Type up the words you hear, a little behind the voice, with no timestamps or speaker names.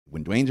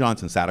when Dwayne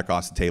Johnson sat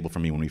across the table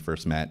from me when we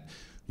first met,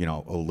 you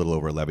know, a little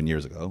over 11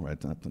 years ago, right?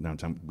 The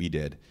time we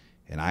did.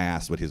 And I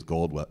asked what his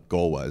goal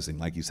was. And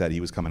like you said, he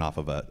was coming off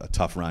of a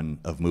tough run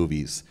of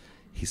movies.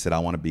 He said, I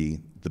want to be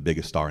the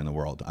biggest star in the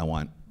world. I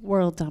want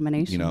world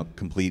domination. You know,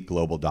 complete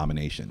global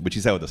domination, which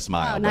he said with a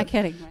smile. Oh, not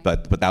kidding.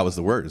 Right? But that was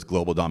the word, is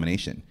global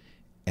domination.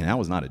 And that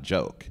was not a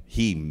joke.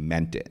 He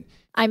meant it.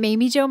 I'm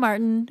Amy Jo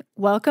Martin.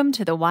 Welcome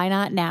to the Why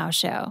Not Now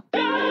show.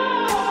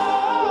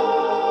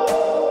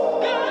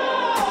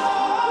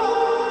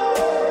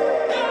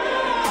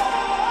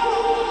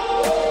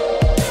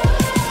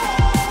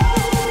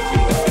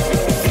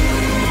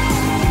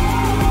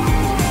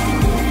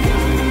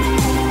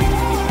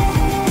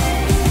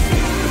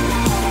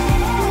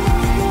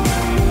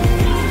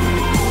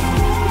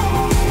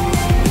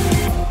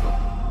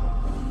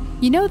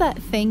 You know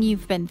that thing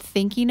you've been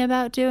thinking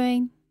about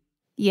doing?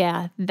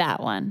 Yeah,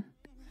 that one.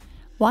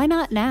 Why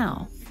not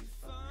now?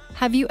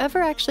 Have you ever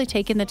actually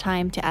taken the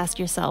time to ask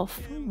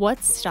yourself,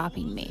 what's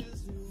stopping me?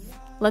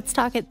 Let's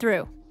talk it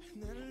through.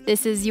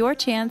 This is your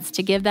chance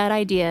to give that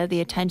idea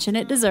the attention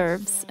it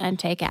deserves and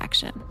take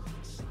action.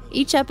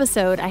 Each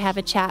episode, I have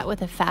a chat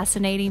with a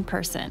fascinating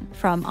person,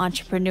 from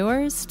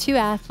entrepreneurs to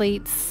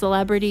athletes,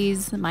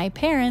 celebrities, my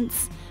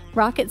parents,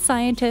 rocket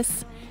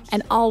scientists,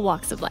 and all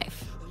walks of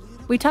life.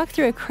 We talk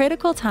through a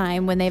critical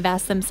time when they've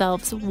asked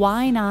themselves,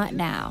 why not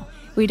now?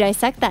 We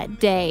dissect that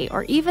day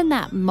or even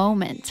that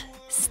moment,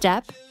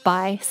 step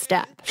by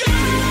step.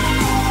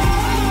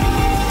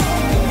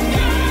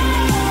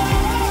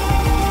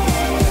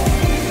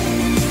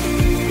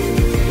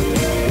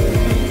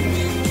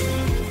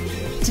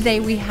 Today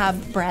we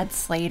have Brad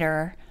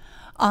Slater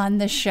on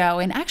the show.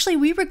 And actually,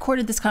 we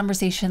recorded this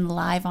conversation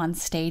live on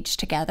stage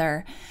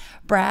together.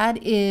 Brad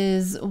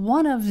is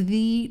one of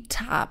the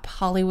top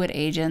Hollywood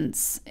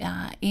agents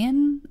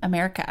in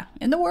America,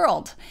 in the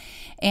world.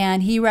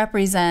 And he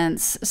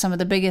represents some of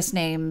the biggest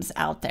names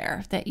out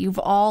there that you've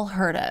all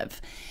heard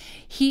of.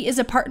 He is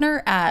a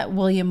partner at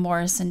William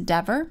Morris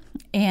Endeavor.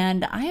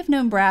 And I have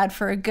known Brad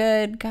for a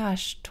good,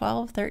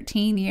 12,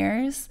 13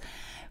 years.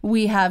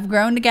 We have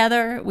grown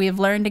together. We have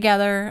learned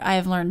together. I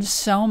have learned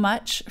so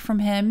much from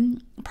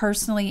him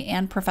personally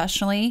and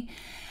professionally.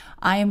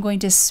 I am going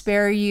to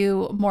spare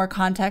you more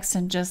context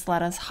and just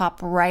let us hop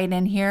right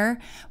in here.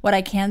 What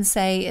I can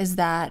say is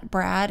that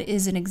Brad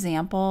is an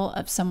example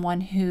of someone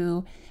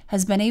who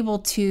has been able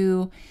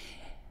to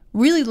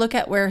really look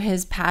at where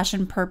his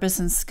passion, purpose,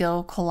 and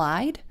skill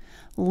collide,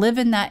 live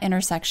in that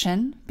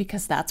intersection,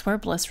 because that's where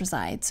bliss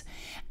resides,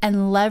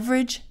 and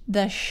leverage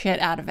the shit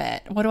out of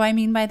it. What do I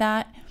mean by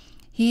that?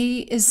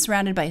 He is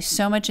surrounded by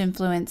so much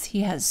influence.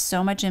 He has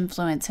so much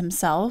influence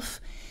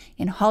himself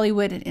in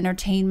Hollywood and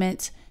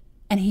entertainment,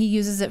 and he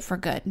uses it for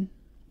good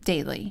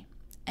daily.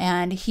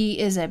 And he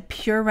is a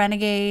pure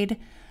renegade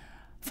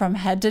from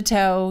head to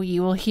toe.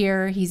 You will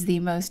hear he's the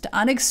most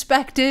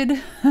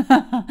unexpected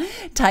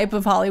type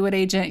of Hollywood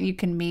agent you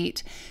can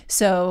meet.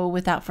 So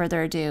without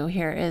further ado,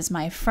 here is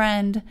my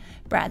friend,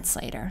 Brad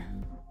Slater.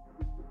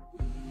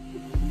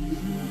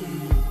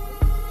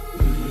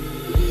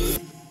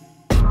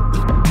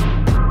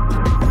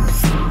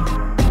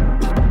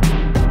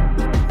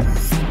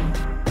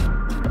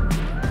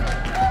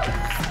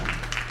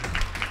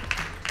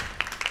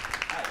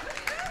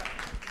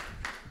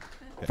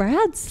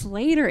 Brad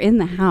Slater in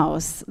the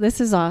house. This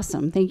is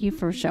awesome. Thank you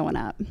for showing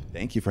up.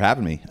 Thank you for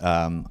having me.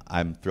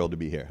 I'm thrilled to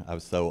be here. I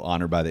was so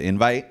honored by the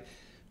invite.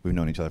 We've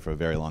known each other for a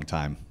very long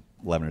time,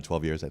 11 or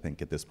 12 years, I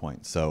think, at this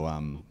point.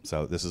 So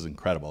this is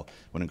incredible.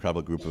 What an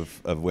incredible group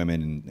of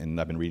women, and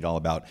I've been reading all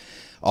about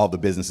all the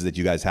businesses that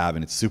you guys have,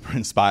 and it's super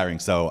inspiring.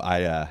 So I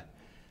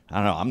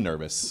don't know, I'm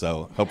nervous,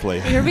 so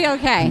hopefully you'll be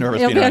okay. I'm nervous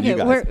being around you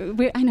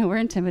guys. I know, we're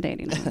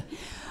intimidating.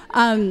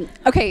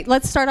 Okay,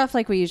 let's start off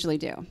like we usually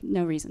do.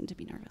 No reason to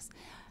be nervous.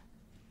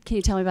 Can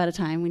you tell me about a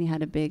time when you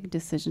had a big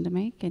decision to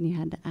make and you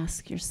had to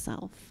ask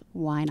yourself,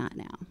 why not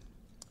now?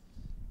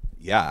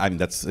 Yeah, I mean,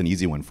 that's an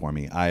easy one for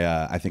me.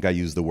 I think I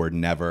used the word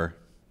never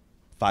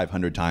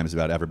 500 times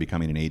about ever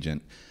becoming an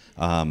agent.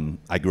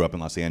 I grew up in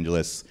Los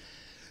Angeles.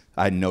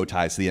 I had no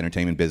ties to the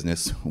entertainment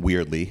business,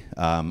 weirdly.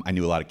 I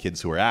knew a lot of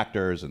kids who were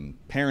actors and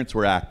parents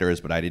were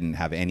actors, but I didn't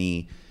have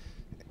any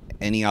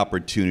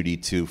opportunity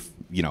to,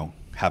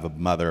 have a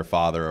mother or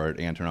father or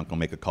aunt or uncle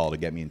make a call to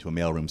get me into a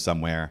mailroom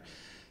somewhere.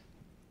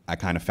 I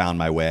kind of found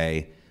my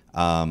way.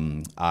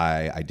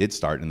 I did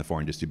start in the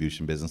foreign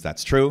distribution business,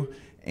 that's true.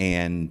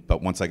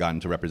 But once I got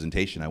into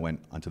representation, I went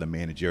onto the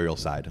managerial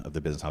side of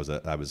the business.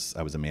 I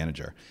was a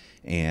manager,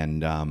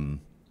 and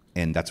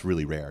that's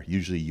really rare.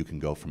 Usually, you can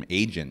go from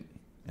agent,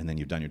 and then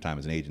you've done your time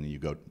as an agent, and you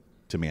go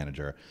to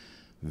manager.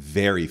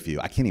 Very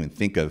few. I can't even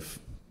think of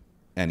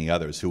any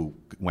others who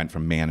went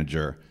from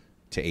manager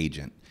to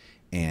agent.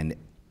 And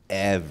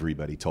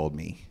everybody told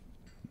me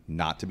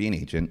not to be an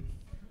agent,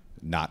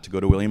 not to go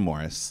to William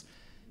Morris,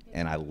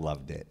 and I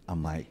loved it.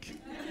 I'm like,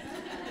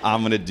 I'm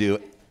going to do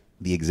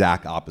the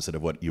exact opposite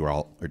of what you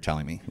all are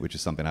telling me, which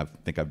is something I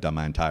think I've done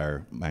my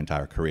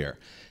entire career.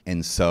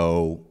 And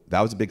so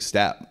that was a big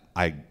step.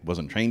 I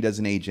wasn't trained as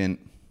an agent.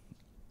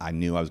 I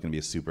knew I was going to be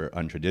a super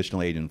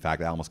untraditional agent. In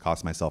fact, I almost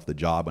cost myself the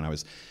job when I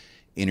was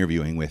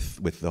interviewing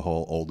with the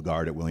whole old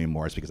guard at William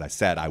Morris, because I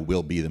said I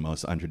will be the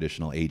most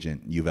untraditional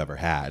agent you've ever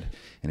had.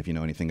 And if you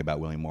know anything about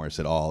William Morris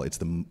at all, it's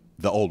the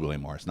old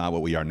William Morris, not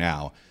what we are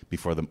now.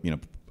 Before the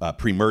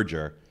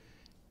pre-merger,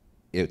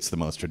 it's the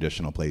most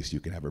traditional place you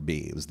could ever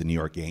be. It was the New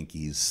York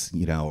Yankees,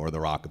 or the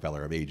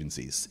Rockefeller of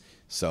agencies.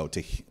 So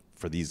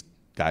for these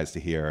guys to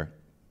hear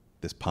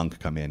this punk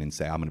come in and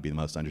say, I'm going to be the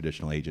most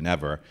untraditional agent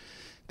ever,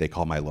 they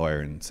called my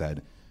lawyer and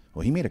said,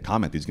 well, he made a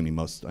comment that he's going to be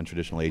the most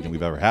untraditional agent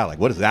we've ever had. Like,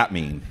 what does that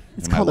mean?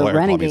 It's and my called lawyer a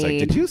renegade. called me.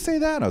 He's like, did you say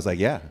that? And I was like,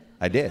 yeah,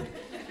 I did.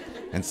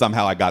 And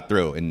somehow I got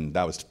through. And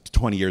that was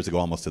 20 years ago,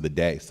 almost to the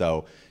day.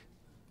 So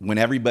when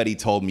everybody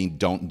told me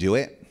don't do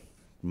it,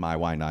 my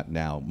why not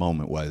now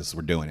moment was,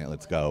 we're doing it.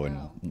 Let's go.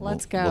 And we'll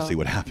see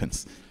what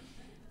happens.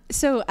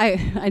 So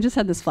I just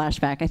had this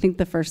flashback. I think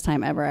the first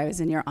time ever I was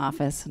in your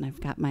office, and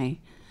I've got my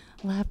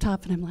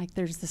laptop, and I'm like,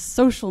 there's this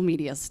social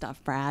media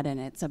stuff, Brad, and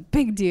it's a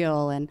big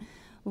deal, and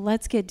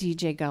let's get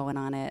DJ going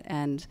on it.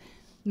 And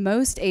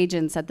most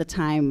agents at the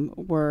time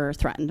were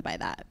threatened by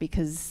that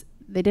because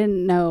they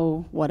didn't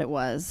know what it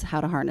was, how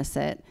to harness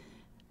it.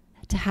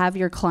 To have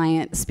your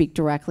client speak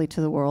directly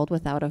to the world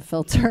without a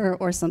filter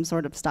or some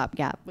sort of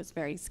stopgap was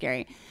very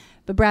scary.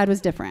 But Brad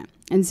was different.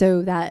 And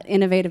so that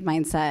innovative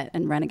mindset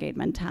and renegade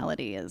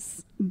mentality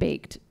is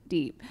baked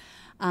deep.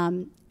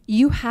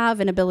 You have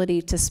an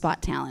ability to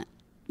spot talent.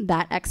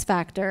 That X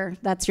factor,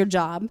 that's your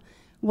job.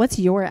 What's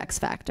your X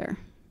factor?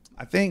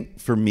 I think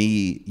for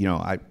me,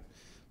 I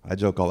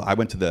joke I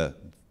went to the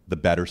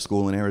better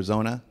school in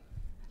Arizona.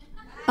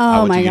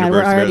 Oh my God,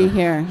 we're already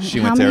here. She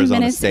How went to many Arizona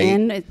minutes State.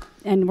 in,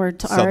 and we're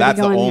So already that's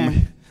going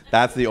here?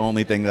 That's the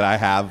only thing that I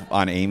have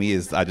on Amy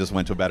is I just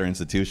went to a better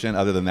institution.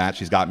 Other than that,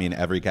 she's got me in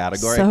every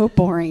category. So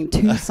boring.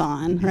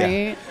 Tucson, Yeah.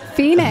 right?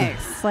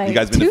 Phoenix. Like you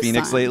guys been Tucson. to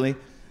Phoenix lately?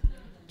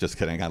 Just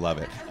kidding. I love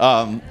it.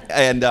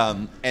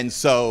 And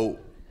so,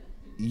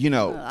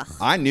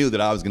 I knew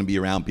that I was going to be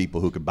around people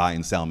who could buy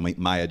and sell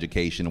my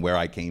education, where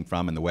I came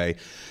from, and the way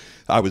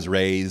I was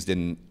raised,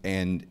 and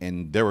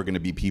there were going to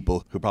be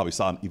people who probably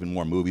saw even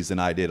more movies than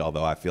I did,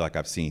 although I feel like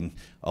I've seen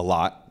a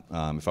lot.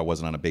 If I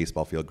wasn't on a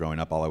baseball field growing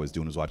up, all I was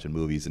doing was watching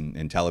movies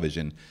and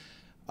television.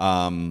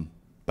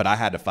 But I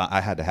had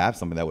to have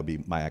something that would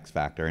be my X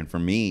factor, and for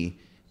me,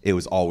 it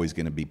was always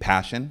going to be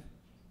passion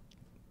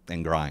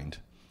and grind.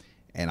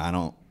 And I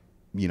don't,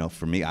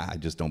 for me, I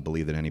just don't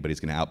believe that anybody's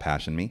going to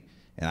out-passion me,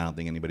 and I don't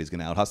think anybody's going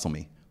to out-hustle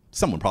me.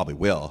 Someone probably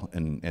will,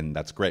 and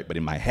that's great. But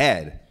in my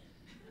head,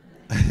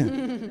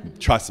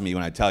 trust me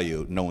when I tell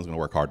you, no one's going to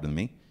work harder than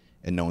me,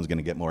 and no one's going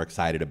to get more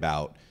excited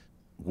about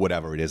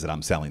whatever it is that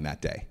I'm selling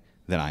that day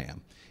than I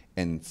am.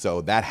 And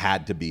so that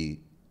had to be,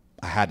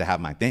 I had to have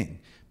my thing,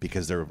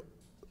 because there are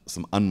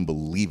some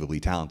unbelievably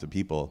talented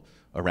people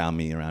around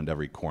me, around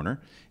every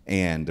corner,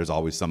 and there's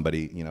always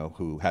somebody,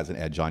 who has an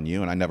edge on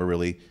you, and I never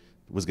really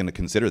was going to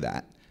consider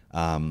that.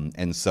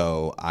 And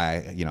so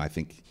I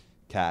think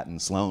Kat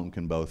and Sloan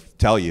can both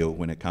tell you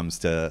when it comes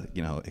to,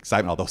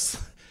 excitement, although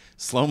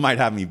Sloan might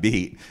have me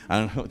beat. I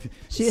don't know.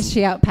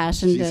 She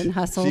out-passioned and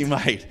hustled. She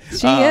might.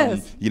 She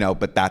is.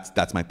 But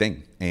that's my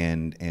thing.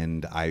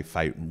 And I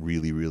fight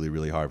really, really,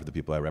 really hard for the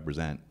people I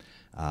represent,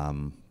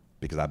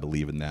 because I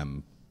believe in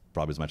them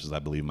probably as much as I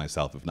believe in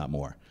myself, if not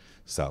more.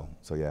 So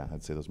yeah,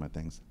 I'd say those are my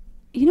things.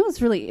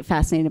 What's really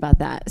fascinating about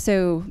that?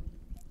 So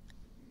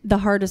the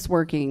hardest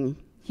working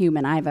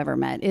human I've ever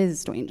met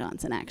is Dwayne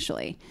Johnson,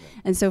 actually.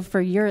 Yeah. And so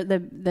for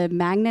the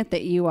magnet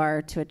that you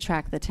are to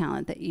attract the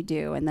talent that you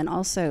do, and then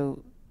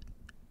also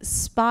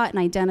spot and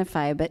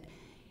identify, but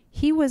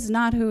he was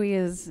not who he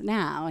is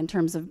now in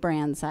terms of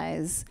brand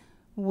size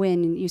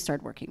when you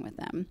started working with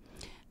them.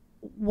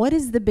 What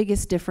is the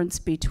biggest difference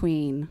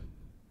between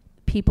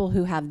people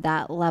who have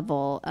that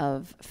level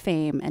of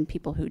fame and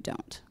people who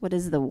don't? What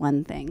is the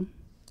one thing?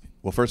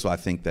 Well, first of all, I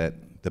think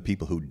that the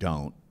people who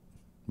don't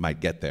might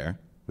get there,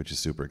 which is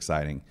super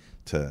exciting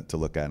to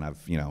look at. And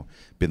I've,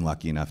 been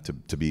lucky enough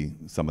to be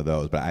some of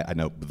those. But I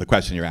know the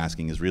question you're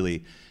asking is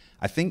really,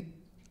 I think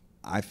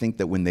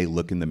that when they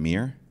look in the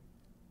mirror,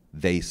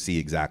 they see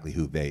exactly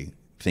who they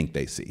think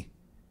they see.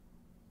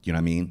 Do you know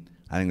what I mean?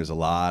 I think there's a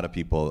lot of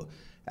people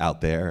out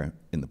there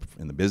in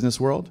the business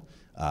world,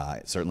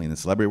 certainly in the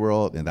celebrity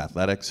world, in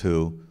athletics,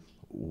 who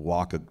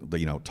talk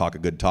a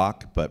good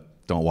talk,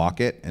 but don't walk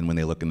it. And when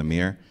they look in the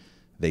mirror,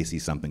 they see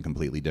something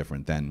completely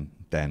different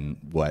than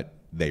what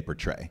they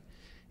portray.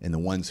 And the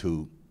ones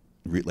who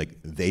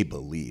they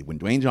believe. When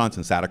Dwayne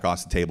Johnson sat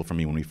across the table from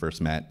me when we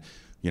first met,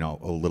 a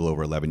little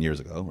over 11 years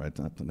ago, right?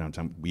 The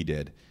time we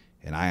did,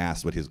 and I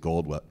asked what his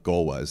goal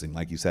was, and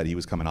like you said, he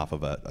was coming off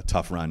of a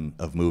tough run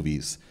of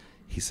movies.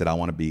 He said, "I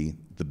want to be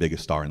the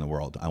biggest star in the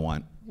world. I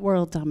want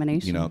world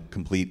domination.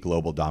 Complete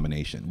global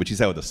domination," which he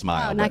said with a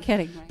smile. Oh, not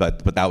kidding.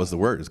 But that was the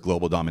word, is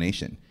global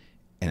domination,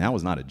 and that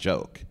was not a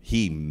joke.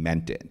 He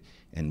meant it.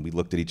 And we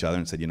looked at each other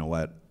and said, "You know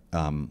what?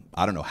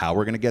 I don't know how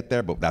we're going to get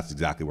there, but that's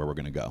exactly where we're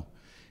going to go."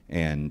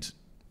 And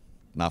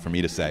not for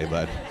me to say,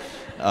 but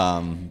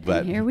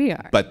here we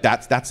are. But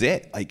that's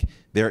it. Like,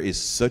 there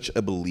is such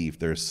a belief,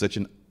 there's such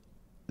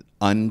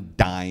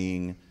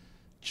undying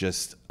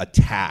just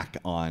attack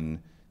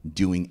on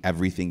doing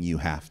everything you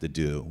have to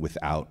do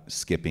without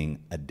skipping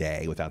a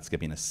day, without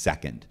skipping a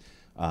second.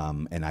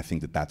 And I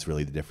think that that's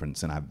really the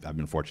difference. And I've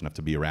been fortunate enough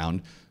to be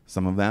around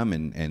some of them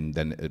and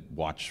then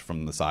watch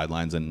from the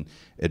sidelines and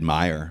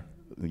admire,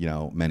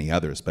 many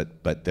others.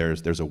 But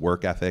there's a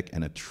work ethic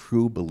and a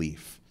true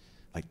belief.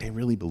 Like, they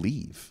really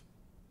believe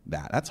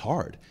that. That's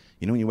hard.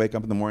 When you wake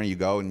up in the morning, you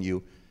go and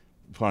you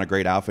put on a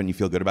great outfit and you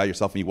feel good about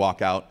yourself and you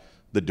walk out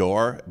the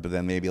door, but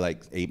then maybe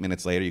like 8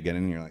 minutes later you get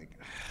in and you're like,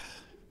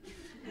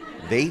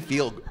 they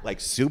feel like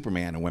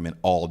Superman and women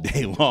all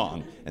day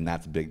long, and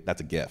that's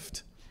a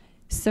gift.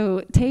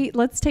 So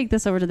let's take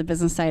this over to the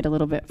business side a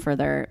little bit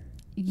further.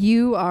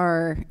 You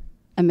are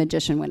a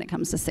magician when it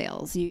comes to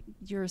sales.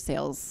 You're a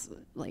sales,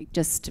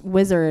 just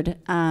wizard.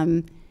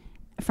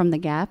 From the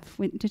Gap.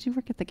 Did you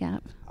work at the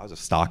Gap? I was a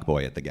stock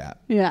boy at the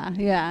Gap.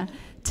 Yeah.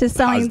 To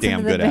selling. I was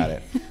damn good at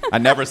it.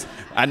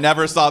 I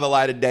never saw the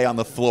light of day on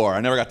the floor.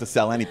 I never got to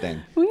sell anything.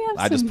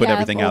 I just put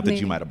everything out that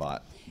you might have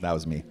bought. That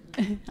was me.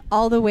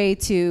 All the way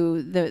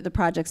to the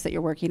projects that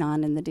you're working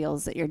on and the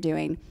deals that you're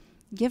doing.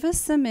 Give us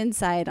some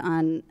insight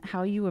on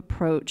how you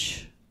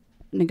approach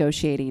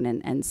negotiating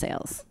and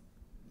sales.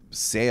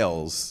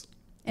 Sales.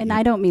 And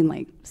I don't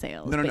mean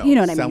sales. No. You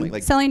know what I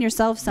mean? Selling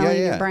yourself, selling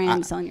your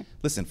brand, selling your...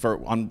 Listen,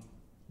 on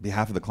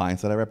behalf of the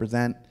clients that I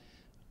represent,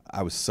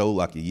 I was so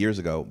lucky. Years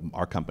ago,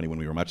 our company, when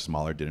we were much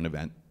smaller, did an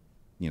event,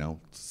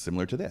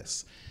 similar to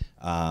this.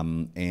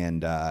 And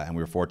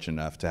we were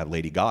fortunate enough to have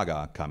Lady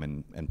Gaga come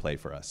and play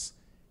for us.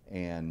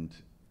 And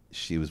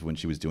when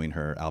she was doing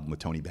her album with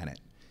Tony Bennett,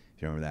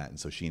 if you remember that. And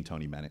so she and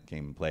Tony Bennett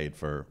came and played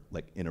for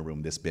in a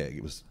room this big.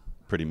 It was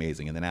pretty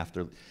amazing. And then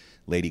after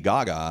Lady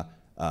Gaga,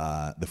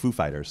 the Foo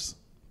Fighters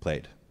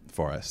played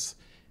for us.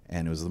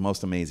 And it was the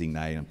most amazing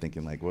night. I'm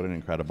thinking, what an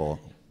incredible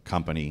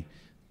company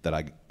that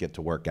I get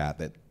to work at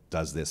that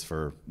does this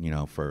for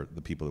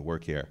the people that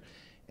work here.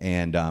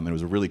 And it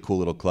was a really cool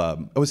little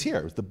club. It was here.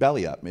 It was the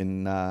Belly Up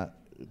in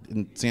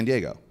San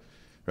Diego,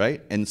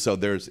 right? And so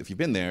if you've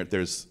been there,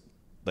 there's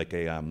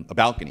a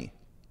balcony.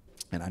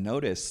 And I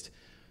noticed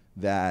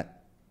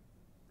that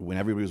when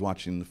everybody was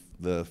watching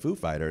the Foo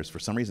Fighters, for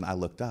some reason I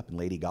looked up and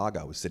Lady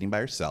Gaga was sitting by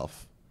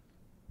herself,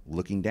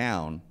 looking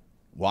down,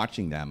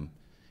 watching them,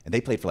 and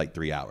they played for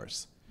 3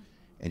 hours.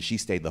 And she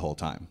stayed the whole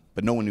time,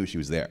 but no one knew she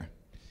was there.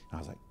 I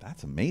was like,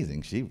 that's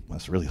amazing. She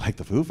must really like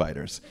the Foo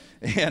Fighters.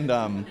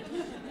 And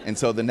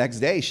so the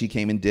next day she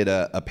came and did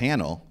a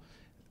panel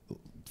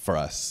for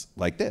us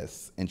like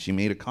this. And she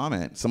made a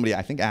comment. Somebody,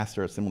 I think, asked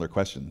her a similar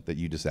question that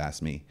you just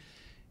asked me.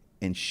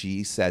 And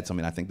she said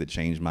something I think that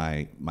changed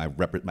my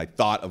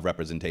thought of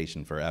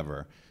representation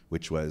forever,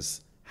 which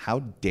was, how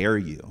dare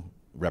you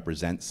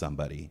represent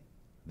somebody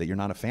that you're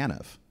not a fan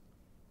of,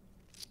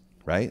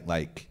 right?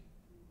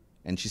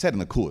 And she said in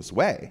the coolest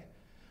way.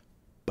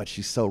 But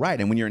she's so right.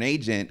 And when you're an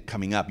agent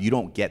coming up, you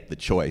don't get the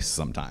choice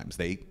sometimes.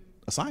 They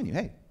assign you,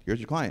 hey, here's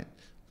your client.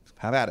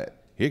 Have at it.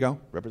 Here you go.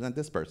 Represent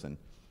this person.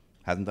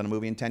 Hasn't done a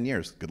movie in 10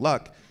 years. Good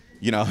luck.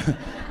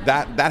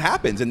 That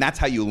happens. And that's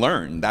how you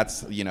learn.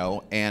 That's,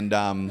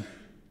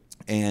 and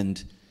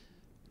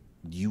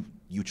you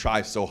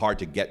try so hard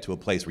to get to a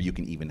place where you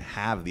can even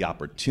have the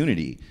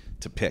opportunity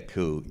to pick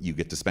who you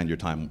get to spend your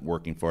time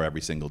working for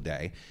every single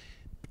day.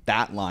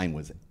 That line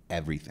was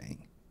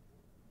everything.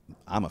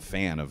 I'm a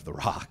fan of The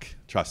Rock.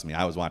 Trust me,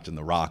 I was watching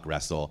The Rock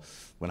wrestle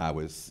when I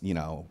was,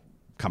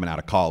 coming out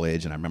of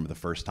college, and I remember the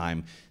first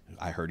time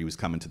I heard he was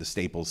coming to the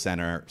Staples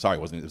Center. Sorry,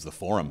 it was the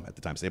Forum at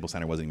the time. Staples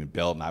Center wasn't even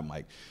built,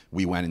 and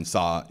we went and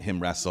saw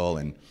him wrestle,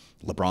 and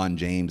LeBron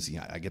James,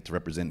 I get to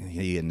represent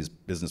he and his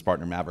business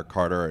partner Maverick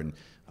Carter, and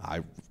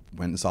I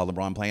went and saw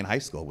LeBron play in high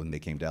school when they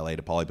came to LA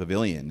to Pauley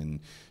Pavilion, and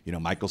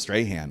Michael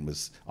Strahan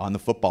was on the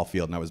football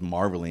field, and I was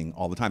marveling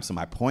all the time. So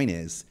my point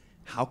is,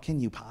 how can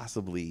you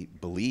possibly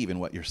believe in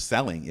what you're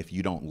selling if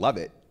you don't love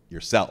it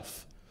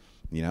yourself?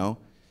 You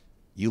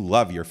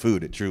love your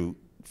food at True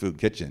Food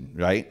Kitchen,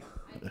 right?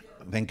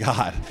 Thank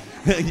God.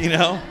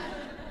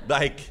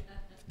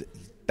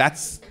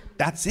 That's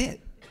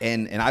it.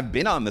 And I've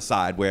been on the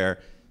side where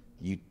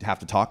you have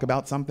to talk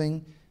about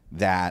something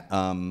that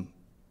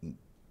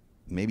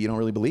maybe you don't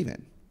really believe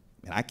in.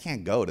 And I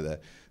can't go to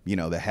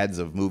the heads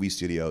of movie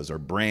studios or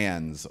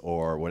brands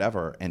or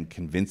whatever and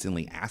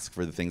convincingly ask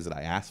for the things that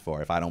I ask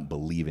for if I don't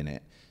believe in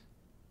it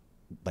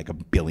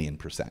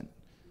 1,000,000,000%.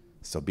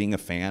 So being a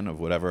fan of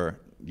whatever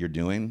you're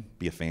doing,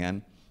 be a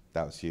fan,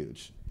 that was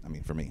huge.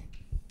 For me.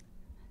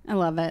 I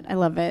love it.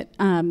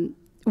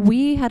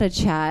 We had a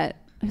chat,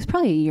 it was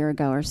probably a year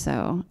ago or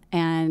so,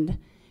 and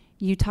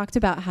you talked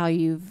about how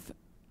you've,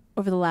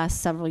 over the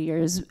last several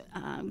years,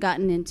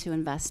 gotten into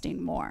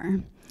investing more.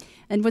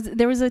 And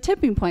there was a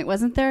tipping point,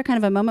 wasn't there? Kind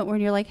of a moment where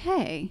you're like,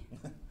 hey,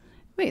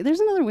 wait, there's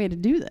another way to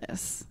do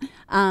this.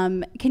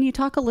 Can you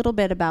talk a little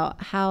bit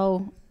about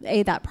how,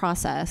 that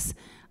process,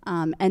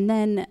 and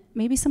then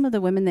maybe some of the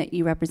women that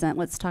you represent?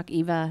 Let's talk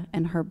Eva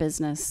and her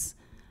business,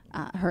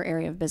 her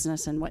area of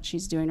business and what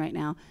she's doing right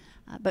now.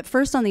 But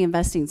first on the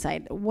investing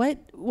side, what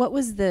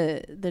was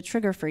the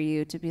trigger for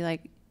you to be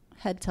like,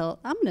 head tilt,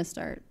 I'm going to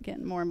start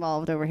getting more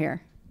involved over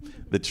here?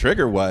 The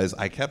trigger was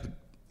I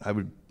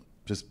would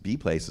just be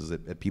places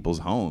at people's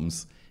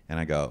homes, and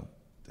I go,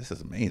 this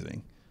is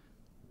amazing.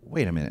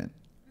 Wait a minute.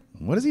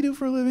 What does he do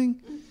for a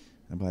living?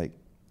 I'm like,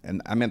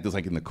 and I meant this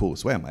like in the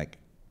coolest way. I'm like,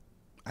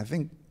 I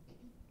don't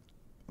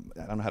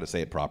know how to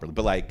say it properly,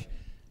 but like,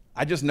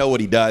 I just know what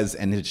he does,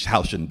 and his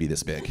house shouldn't be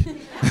this big.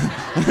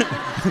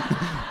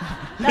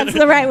 That's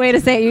the right way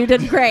to say it. You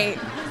did great.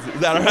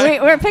 Is that all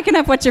right? We're picking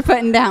up what you're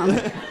putting down.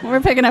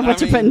 We're picking up what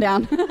you're putting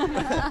down.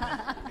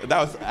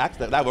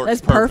 That works.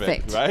 That's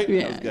perfect, perfect. right?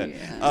 Yeah, that was good.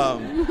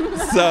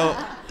 yeah. So,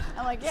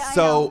 I'm like, yeah,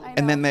 so I know.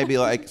 and then maybe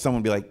like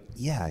someone would be like,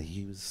 yeah,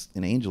 he was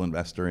an angel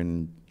investor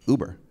in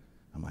Uber.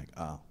 I'm like,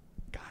 oh,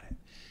 got it.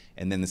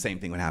 And then the same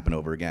thing would happen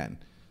over again.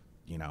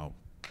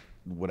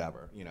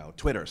 Whatever.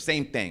 Twitter,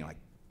 same thing. Like,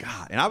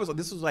 God. And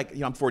this was like,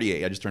 I'm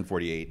 48. I just turned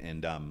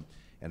 48,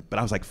 but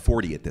I was like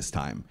 40 at this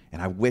time,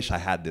 and I wish I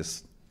had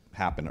this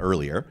happen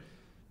earlier,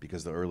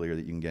 because the earlier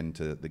that you can get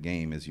into the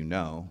game, as you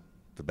know,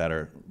 the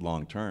better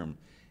long term.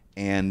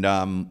 And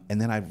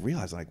then I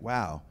realized, like,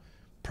 wow,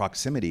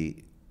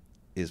 proximity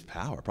is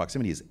power.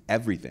 Proximity is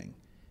everything.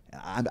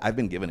 I've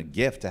been given a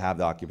gift to have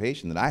the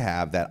occupation that I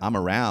have, that I'm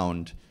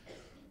around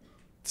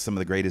some of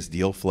the greatest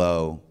deal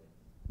flow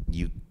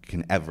you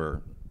can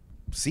ever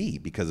see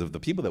because of the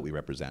people that we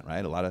represent,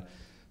 right? A lot of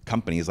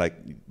companies like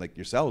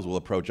yourselves will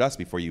approach us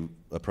before you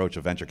approach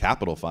a venture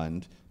capital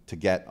fund to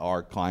get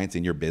our clients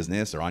in your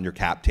business or on your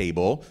cap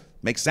table.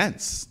 Makes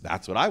sense.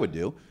 That's what I would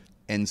do.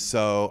 And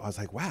so I was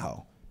like,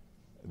 wow,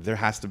 there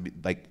has to be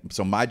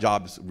so my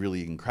job's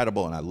really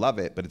incredible and I love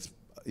it, but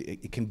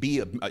it can be,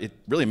 it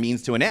really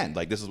means to an end.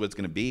 Like, this is what it's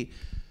going to be.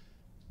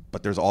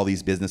 But there's all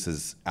these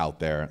businesses out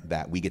there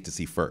that we get to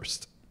see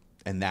first.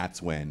 And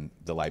that's when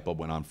the light bulb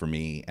went on for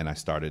me, and I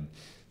started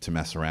to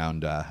mess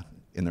around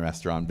in the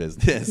restaurant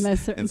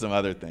business and some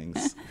other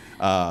things.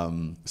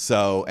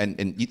 So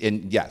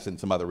yes, and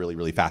some other really,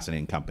 really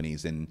fascinating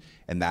companies. And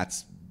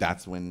that's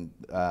when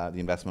the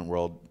investment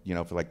world,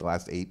 for like the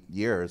last 8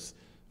 years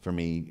for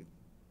me,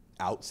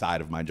 outside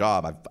of my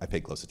job, I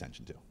paid close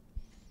attention to.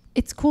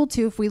 It's cool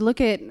too if we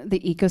look at the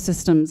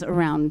ecosystems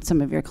around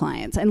some of your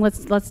clients, and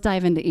let's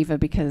dive into Eva,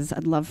 because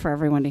I'd love for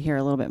everyone to hear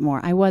a little bit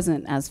more. I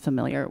wasn't as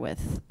familiar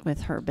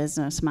with her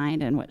business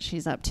mind and what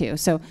she's up to,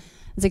 so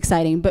it's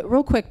exciting. But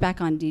real quick,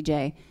 back on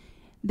DJ,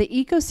 the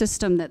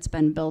ecosystem that's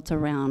been built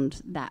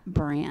around that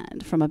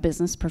brand from a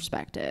business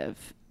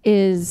perspective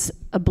is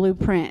a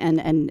blueprint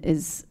and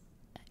is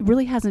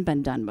really hasn't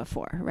been done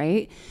before,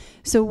 right?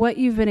 So what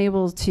you've been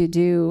able to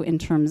do in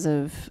terms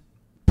of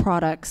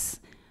products,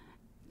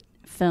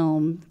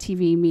 film,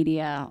 TV,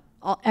 media,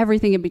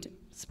 everything in between,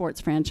 sports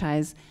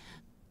franchise.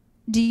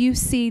 Do you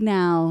see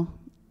now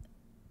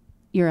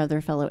your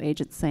other fellow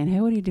agents saying, hey,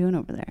 what are you doing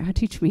over there?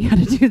 Teach me how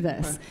to do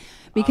this?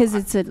 Because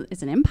it's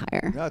an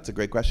empire. No, it's a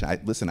great question. I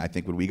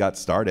think when we got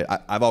started,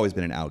 I've always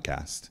been an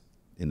outcast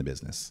in the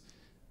business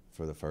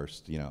for the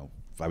first,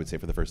 I would say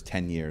for the first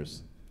 10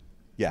 years.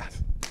 Yeah,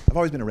 I've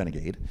always been a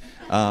renegade.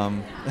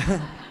 And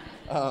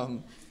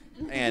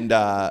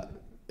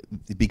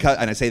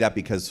I say that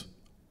because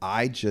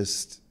I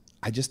just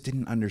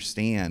didn't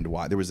understand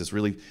why there was this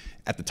really,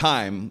 at the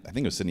time, I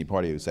think it was Sidney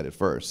Poitier who said it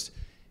first.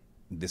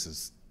 This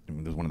was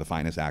one of the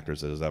finest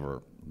actors that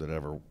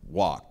ever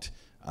walked.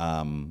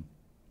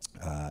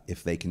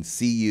 If they can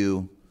see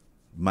you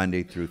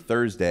Monday through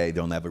Thursday,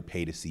 they'll never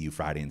pay to see you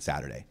Friday and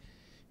Saturday.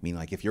 I mean,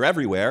 like, if you're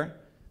everywhere,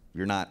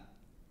 you're not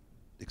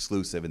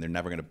exclusive, and they're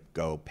never going to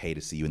go pay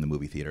to see you in the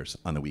movie theaters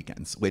on the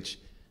weekends, which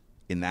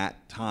in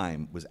that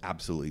time was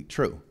absolutely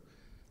true.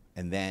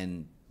 And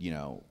then,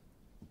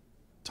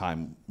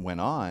 time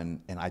went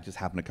on, and I just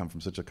happened to come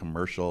from such a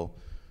commercial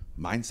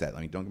mindset.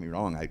 I mean, don't get me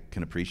wrong, I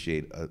can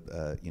appreciate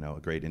a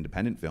great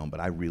independent film, but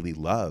I'm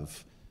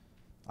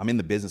in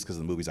the business because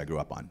of the movies I grew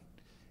up on.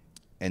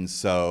 And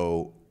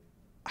so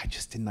I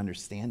just didn't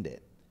understand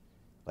it.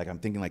 Like, I'm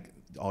thinking, like,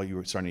 all you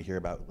were starting to hear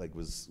about, like,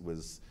 was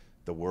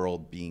the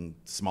world being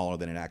smaller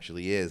than it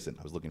actually is, and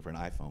I was looking for an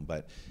iPhone,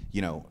 but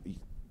you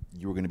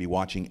were going to be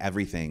watching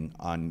everything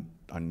on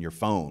your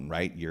phone,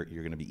 right? You're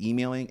going to be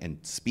emailing and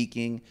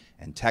speaking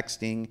and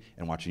texting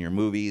and watching your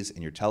movies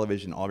and your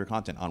television, all your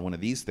content on one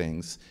of these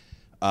things.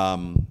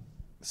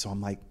 So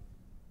I'm like,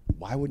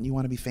 why wouldn't you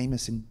want to be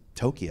famous in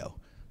Tokyo?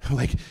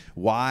 Like,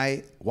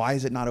 why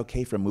is it not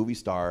okay for a movie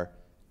star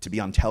to be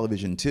on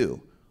television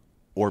too,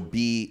 or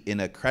be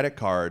in a credit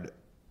card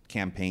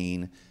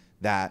campaign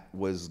that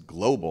was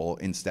global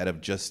instead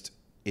of just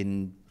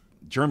in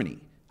Germany?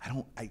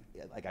 I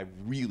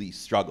really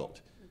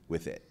struggled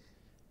with it.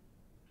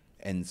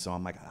 And so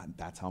I'm like,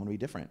 that's how I'm gonna be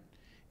different.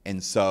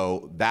 And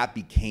so that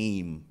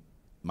became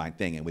my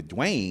thing. And with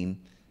Dwayne,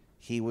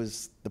 he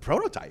was the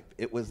prototype.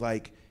 It was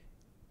like,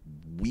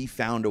 we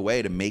found a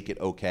way to make it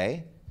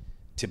okay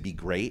to be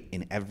great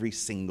in every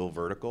single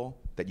vertical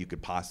that you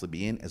could possibly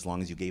be in, as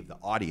long as you gave the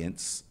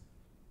audience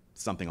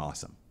something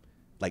awesome.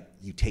 Like,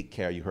 you take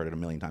care, you heard it a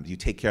million times, you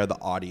take care of the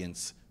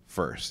audience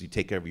first. You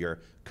take care of your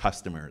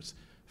customers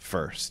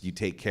first. You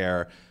take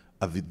care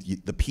of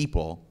the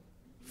people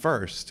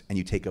first, and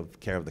you take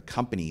care of the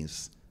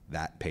companies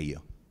that pay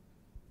you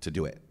to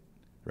do it,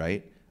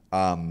 right?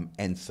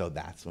 And so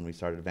that's when we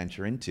started to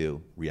venture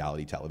into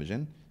reality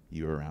television.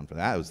 You were around for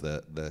that. It was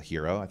the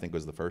Hero, I think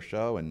was the first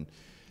show, and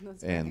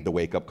the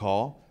Wake Up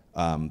Call,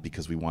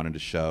 because we wanted to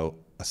show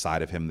a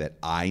side of him that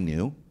I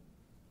knew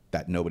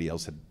that nobody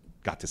else had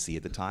got to see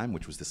at the time,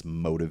 which was this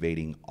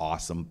motivating,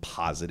 awesome,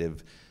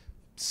 positive,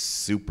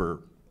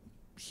 super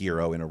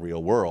hero in a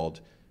real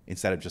world,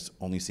 instead of just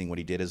only seeing what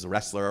he did as a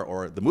wrestler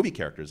or the movie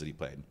characters that he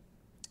played.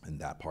 And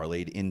that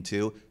parlayed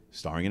into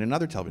starring in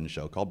another television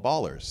show called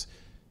Ballers.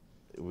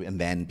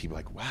 And then people are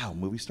like, wow,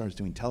 movie stars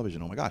doing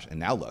television, oh my gosh. And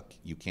now look,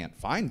 you can't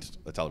find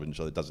a television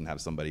show that doesn't have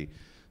somebody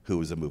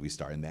who is a movie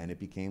star. And then it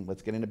became,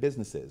 let's get into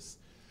businesses.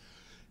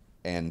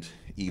 And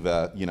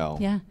Eva, you know.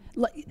 Yeah.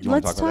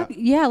 Let's talk.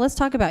 Yeah, let's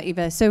talk about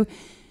Eva. So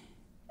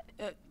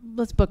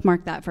let's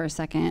bookmark that for a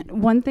second.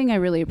 One thing I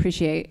really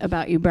appreciate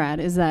about you,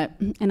 Brad, is that,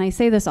 and I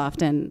say this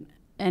often,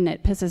 and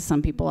it pisses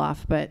some people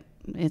off, but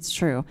it's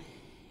true.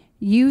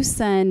 You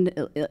send,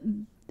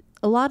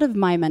 a lot of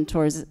my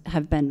mentors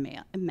have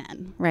been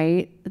men,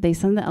 right? They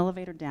send the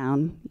elevator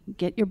down,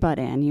 get your butt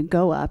in, you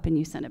go up, and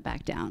you send it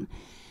back down.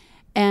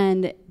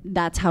 And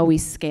that's how we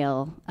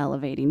scale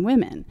elevating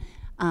women.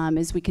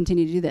 As we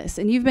continue to do this.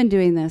 And you've been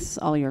doing this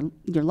all your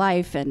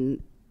life,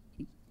 and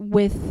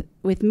with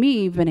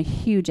me, you've been a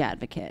huge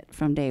advocate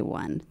from day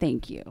one.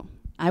 Thank you.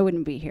 I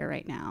wouldn't be here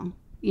right now,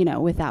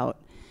 without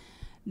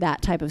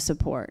that type of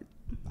support.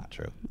 Not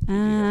true.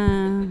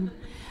 And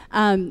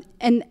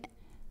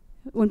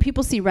when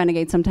people see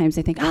Renegade, sometimes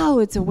they think, oh,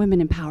 it's a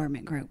women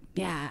empowerment group.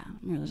 Yeah.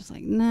 We're just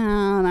like,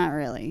 no, not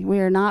really.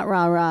 We're not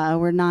rah-rah.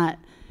 We're not,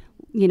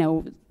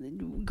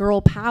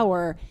 girl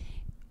power.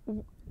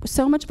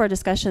 So much of our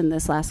discussion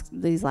these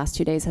last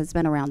 2 days has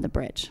been around the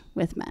bridge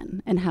with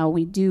men and how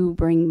we do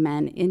bring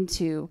men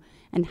into,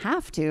 and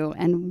have to,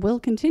 and will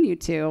continue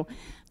to,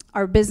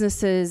 our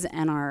businesses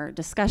and our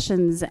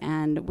discussions,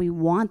 and we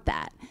want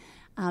that.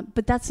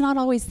 But that's not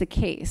always the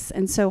case.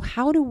 And so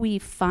how do we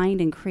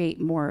find and create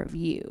more of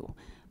you?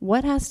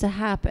 What has to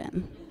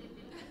happen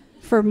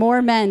for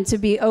more men to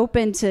be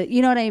open to,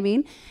 you know what I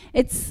mean?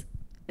 It's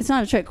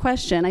not a trick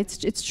question.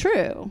 It's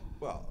true.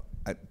 Well,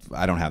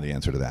 I don't have the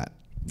answer to that.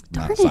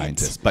 Darn not a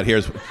scientist, but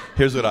here's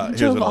what I'll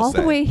say. All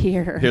the way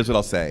here. Here's what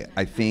I'll say.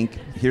 I think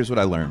here's what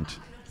I learned.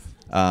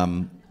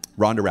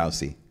 Ronda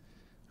Rousey,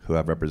 who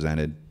I've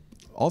represented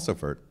also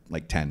for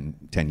like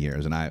 10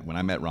 years, and when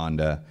I met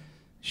Ronda,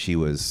 she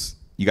was,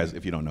 you guys,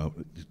 if you don't know,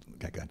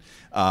 okay, good.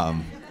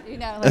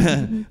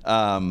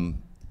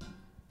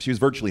 She was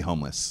virtually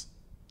homeless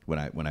when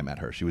I met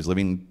her. She was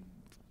living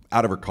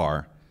out of her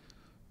car.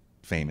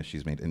 Famous.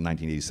 She's made in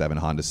 1987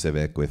 Honda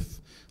Civic with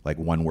like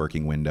one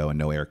working window and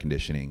no air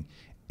conditioning.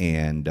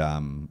 And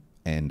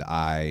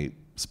I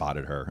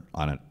spotted her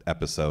on an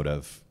episode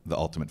of The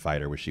Ultimate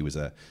Fighter where she was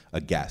a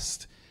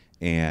guest.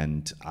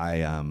 And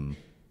I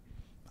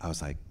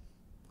was like,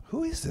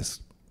 who is this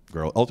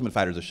girl? Ultimate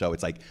Fighter is a show.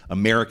 It's like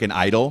American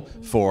Idol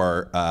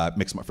for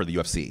for the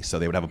UFC. So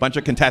they would have a bunch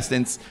of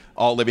contestants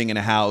all living in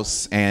a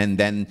house, and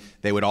then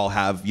they would all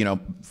have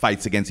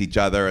fights against each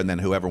other, and then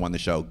whoever won the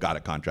show got a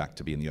contract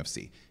to be in the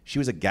UFC. She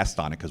was a guest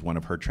on it because one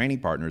of her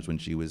training partners when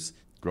she was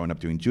growing up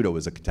doing judo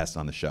was a contestant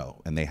on the show,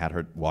 and they had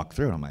her walk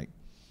through, and I'm like,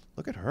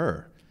 look at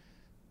her.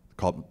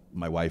 Called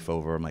my wife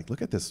over. I'm like,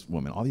 look at this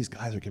woman. All these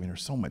guys are giving her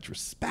so much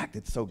respect.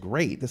 It's so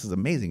great. This is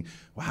amazing.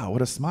 Wow,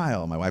 what a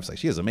smile. And my wife's like,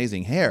 she has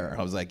amazing hair.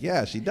 I was like,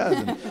 yeah, she does.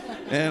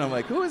 And I'm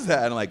like, who is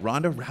that? And I'm like,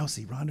 Ronda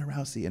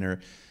Rousey. And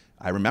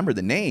I remember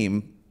the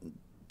name.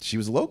 She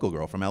was a local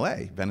girl from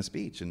LA, Venice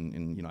Beach.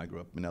 And I grew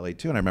up in LA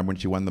too. And I remember when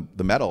she won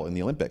the medal in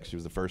the Olympics. She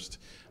was the first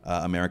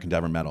American to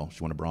ever medal.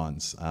 She won a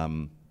bronze.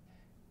 And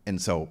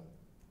so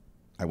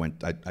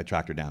I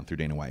tracked her down through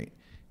Dana White,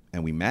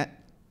 and we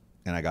met,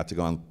 and I got to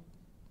go on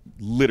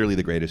literally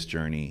the greatest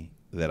journey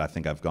that I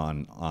think I've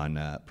gone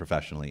on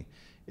professionally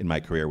in my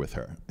career with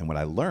her. And what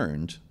I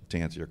learned, to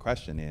answer your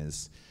question,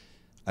 is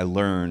I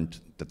learned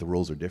that the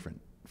rules are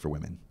different for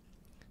women,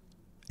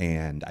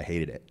 and I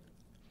hated it.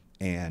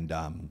 And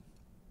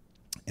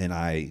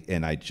I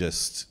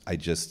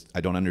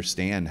don't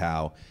understand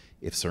how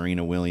if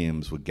Serena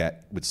Williams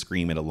would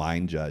scream at a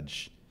line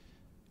judge,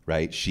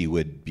 right, she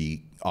would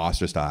be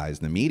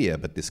ostracized in the media,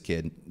 but this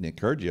kid, Nick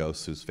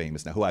Kyrgios, who's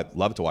famous now, who I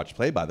love to watch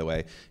play, by the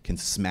way, can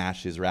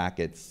smash his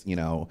rackets,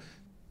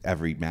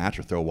 every match,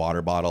 or throw a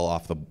water bottle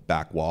off the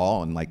back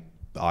wall, and like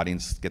the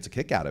audience gets a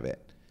kick out of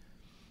it.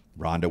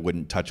 Ronda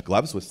wouldn't touch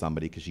gloves with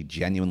somebody because she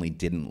genuinely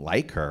didn't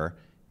like her,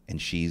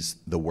 and she's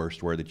the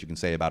worst word that you can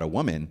say about a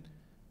woman.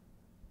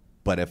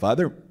 But if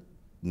other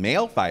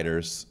male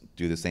fighters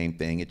do the same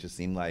thing, it just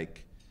seemed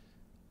like,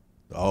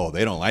 oh,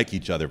 they don't like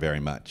each other very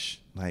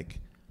much. Like,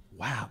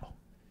 wow.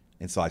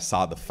 And so I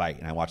saw the fight,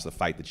 and I watched the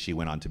fight that she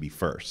went on to be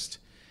first.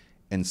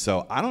 And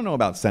so I don't know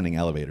about sending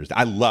elevators.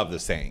 I love the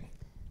saying.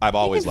 I've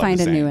always loved the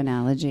saying. Find a new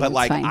analogy. But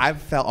like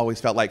I've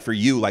always felt like for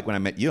you, like when I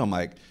met you, I'm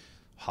like,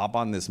 hop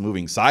on this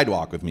moving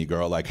sidewalk with me,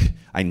 girl. Like,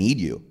 I need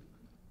you.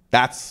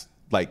 That's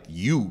like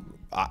you.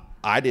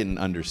 I didn't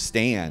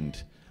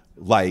understand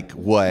like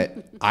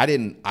what I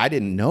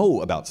didn't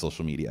know about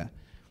social media.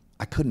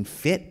 I couldn't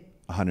fit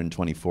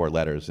 124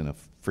 letters in a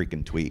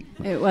freaking tweet.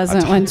 It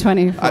wasn't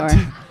 124.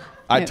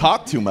 I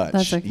talk too much,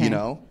 That's okay. you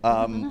know?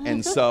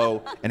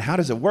 And how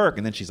does it work?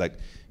 And then she's like,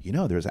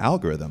 there's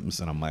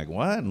algorithms. And I'm like,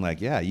 what? And like,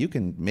 yeah, you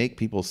can make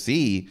people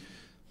see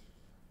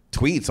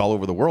tweets all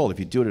over the world if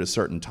you do it at a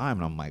certain time.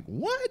 And I'm like,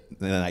 what? And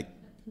then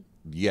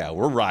yeah,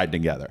 we're riding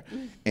together.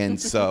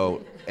 And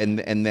so, and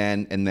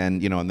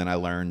then I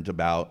learned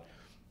about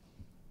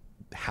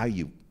how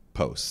you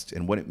post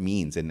and what it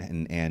means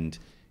and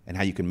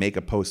how you can make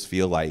a post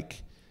feel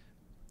like,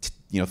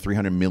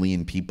 300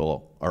 million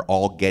people are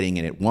all getting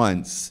it at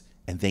once,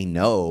 and they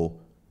know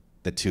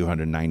that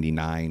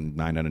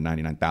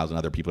 999,000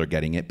 other people are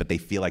getting it, but they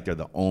feel like they're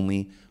the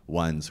only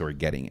ones who are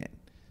getting it,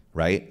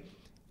 right?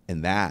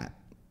 And that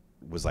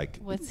was like,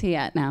 what's he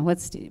at now?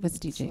 What's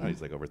DJ?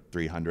 He's like over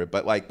 300,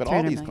 but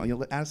all these,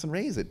 Addison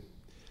Rae's at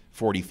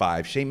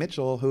 45, Shay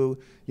Mitchell, who,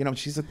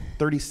 she's at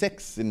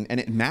 36, and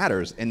it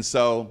matters. And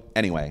so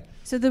anyway.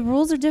 So the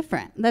rules are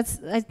different. That's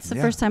the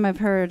first time I've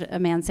heard a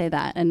man say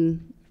that.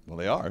 And well,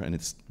 they are, and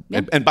it's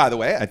and by the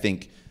way, I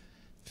think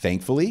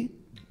thankfully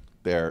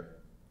they're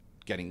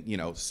getting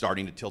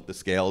starting to tilt the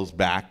scales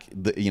back,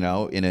 in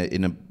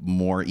a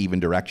more even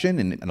direction,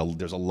 and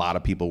there's a lot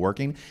of people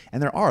working,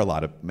 and there are a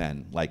lot of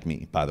men like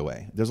me. By the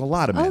way, there's a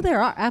lot of men. Oh,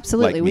 there are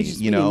absolutely. Like we me, just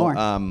need more.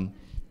 I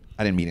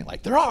didn't mean it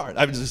like there are.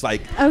 I was just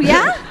like, oh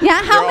yeah,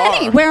 yeah. How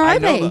many? Where are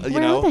they?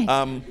 Where are they?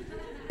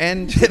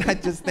 And I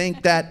just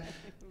think that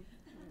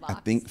I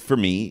think for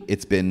me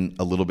it's been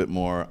a little bit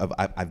more of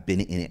I've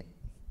been in it.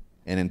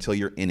 And until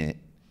you're in it,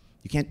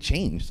 you can't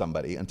change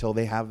somebody until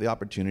they have the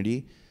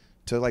opportunity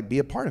to be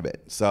a part of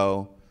it.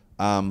 So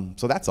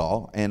that's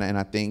all. And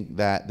I think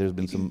that there's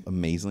been some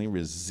amazingly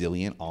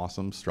resilient,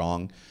 awesome,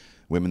 strong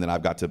women that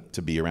I've got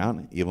to be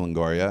around. Eva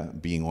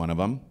Longoria being one of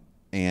them.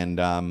 And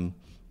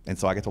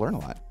so I get to learn a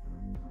lot.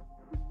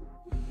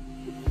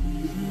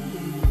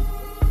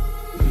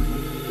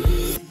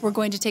 We're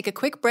going to take a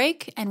quick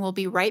break and we'll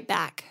be right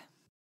back.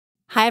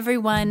 Hi,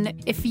 everyone.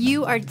 If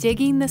you are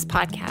digging this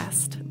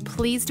podcast,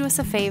 please do us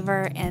a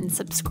favor and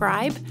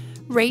subscribe,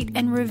 rate,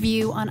 and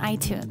review on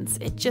iTunes.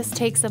 It just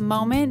takes a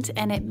moment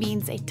and it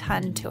means a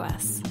ton to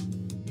us.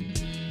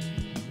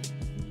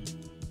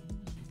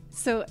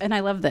 So, and I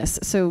love this.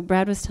 So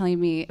Brad was telling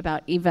me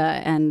about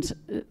Eva and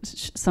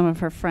some of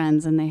her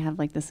friends, and they have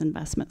this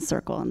investment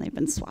circle, and they've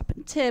been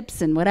swapping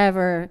tips and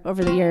whatever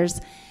over the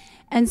years.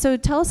 And so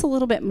tell us a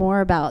little bit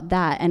more about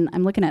that. And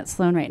I'm looking at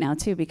Sloan right now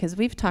too, because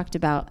we've talked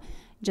about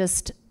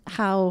just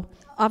how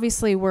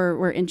obviously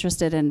we're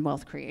interested in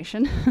wealth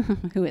creation.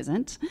 Who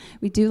isn't?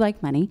 We do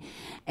like money.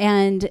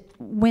 And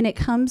when it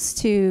comes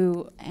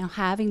to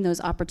having those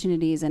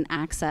opportunities and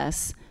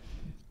access,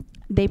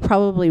 they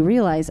probably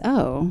realize,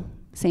 oh,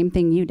 same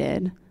thing you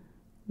did.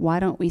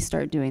 Why don't we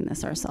start doing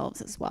this ourselves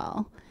as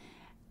well?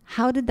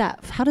 How does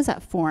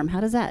that form? How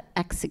does that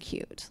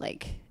execute?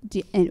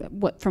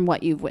 From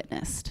what you've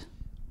witnessed?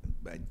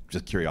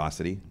 Just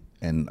curiosity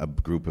and a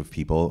group of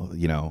people,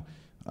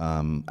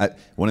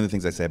 one of the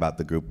things I say about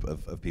the group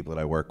of people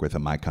that I work with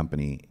in my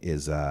company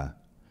is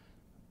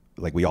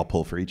we all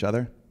pull for each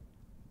other.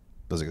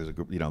 There's a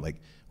group,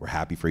 we're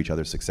happy for each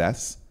other's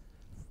success.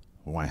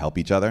 We want to help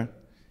each other.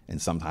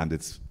 And sometimes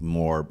it's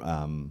more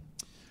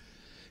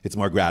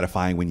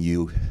gratifying when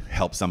you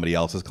help somebody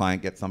else's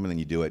client get something than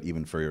you do it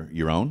even for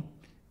your own.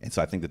 And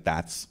so I think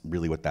that's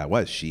really what that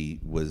was. She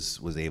was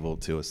able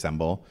to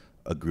assemble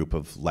a group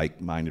of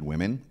like-minded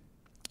women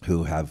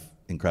who have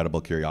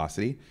incredible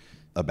curiosity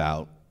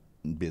about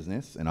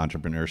business and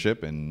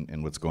entrepreneurship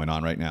and what's going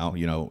on right now,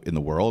 in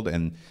the world.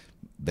 And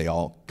they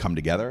all come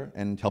together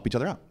and help each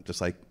other out, just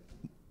like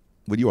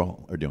what you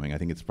all are doing. I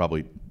think it's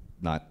probably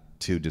not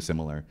too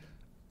dissimilar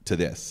to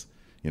this,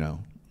 I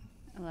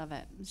love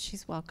it.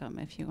 She's welcome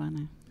if you want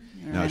to.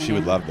 No, she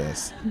would love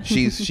this.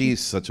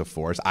 She's such a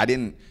force. I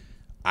didn't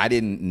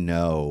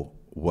know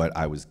what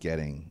I was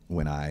getting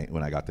when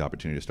I got the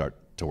opportunity to start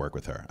to work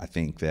with her. I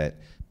think that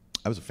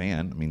I was a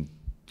fan. I mean,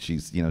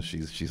 she's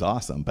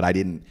awesome, but I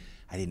didn't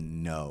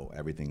know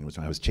everything.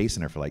 I was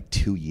chasing her for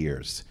 2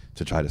 years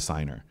to try to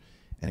sign her,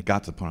 and it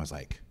got to the point I was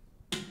like,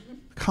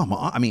 come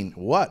on. I mean,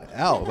 what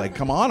else?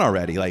 Come on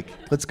already.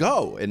 Let's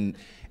go. And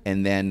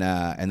then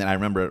I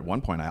remember at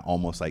one point I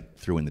almost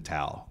threw in the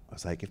towel. I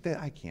was like,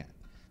 I can't.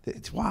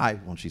 It's why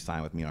won't she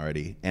sign with me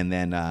already? And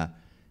then I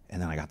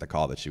got the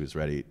call that she was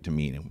ready to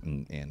meet,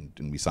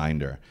 and we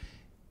signed her.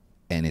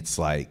 And it's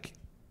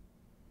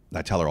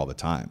I tell her all the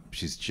time,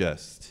 she's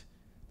just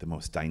the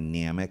most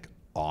dynamic,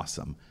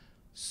 awesome,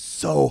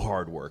 so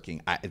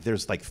hardworking.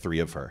 There's 3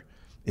 of her.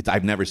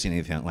 I've never seen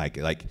anything like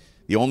it.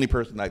 The only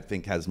person I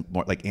think has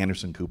more,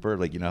 Anderson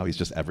Cooper, he's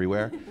just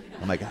everywhere.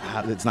 I'm like,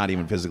 it's not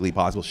even physically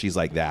possible. She's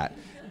like that.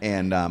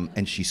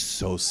 And she's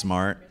so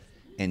smart,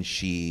 and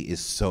she is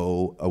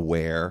so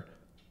aware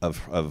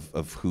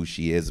of who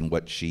she is and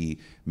what she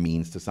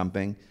means to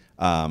something.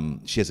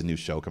 She has a new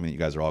show coming that you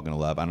guys are all going to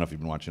love. I don't know if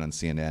you've been watching on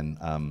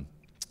CNN,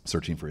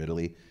 Searching for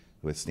Italy.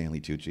 with Stanley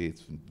Tucci.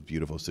 It's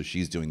beautiful. So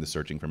she's doing the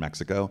Searching for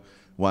Mexico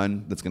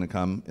one that's going to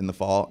come in the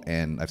fall,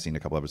 and I've seen a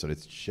couple episodes.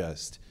 It's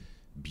just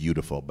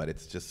beautiful, but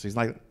it's just, she's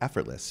like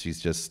effortless.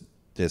 She's just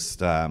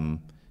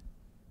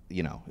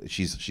you know,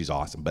 she's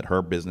awesome. But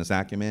her business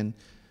acumen,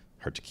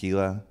 her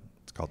tequila,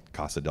 it's called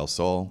Casa del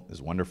Sol,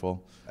 is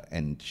wonderful,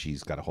 and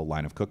she's got a whole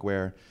line of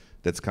cookware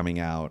that's coming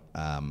out,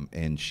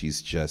 and she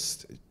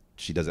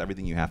does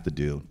everything you have to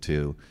do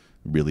to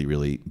really,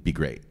 really be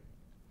great.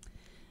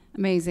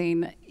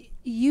 Amazing.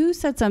 You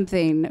said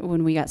something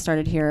when we got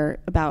started here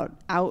about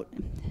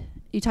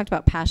you talked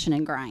about passion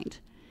and grind.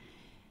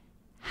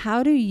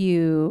 How do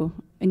you,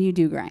 and you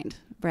do grind,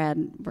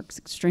 Brad works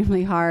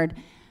extremely hard.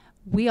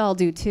 We all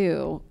do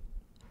too.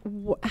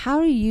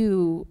 How do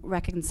you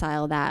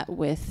reconcile that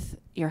with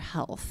your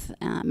health,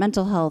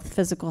 mental health,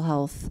 physical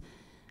health?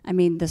 I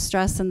mean, the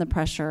stress and the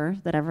pressure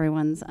that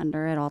everyone's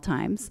under at all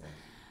times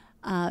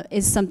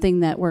is something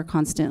that we're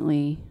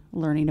constantly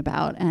learning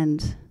about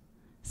and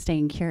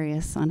staying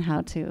curious on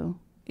how to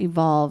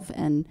evolve.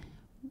 And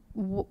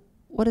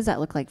what does that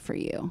look like for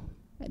you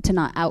to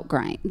not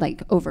outgrind,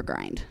 like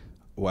overgrind?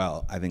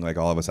 Well, I think like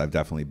all of us, I've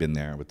definitely been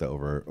there with the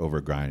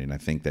overgrinding. I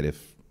think that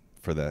if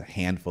for the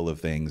handful of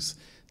things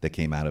that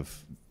came out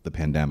of the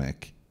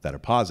pandemic that are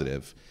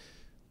positive,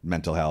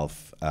 mental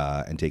health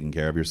and taking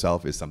care of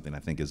yourself is something I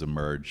think has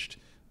emerged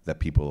that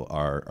people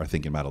are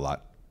thinking about a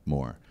lot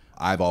more.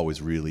 I've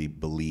always really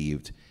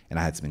believed, and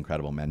I had some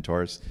incredible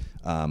mentors,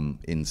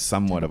 in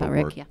somewhat of a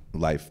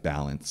work-life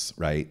balance,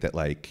 right? That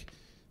like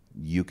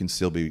you can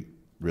still be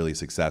really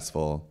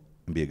successful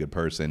and be a good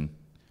person,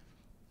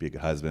 be a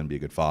good husband, be a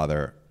good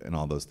father, and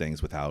all those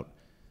things without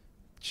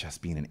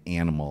just being an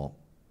animal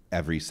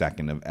every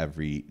second of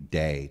every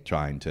day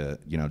trying to,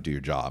 you know, do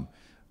your job.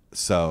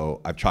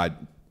 So I've tried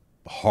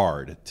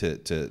hard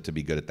to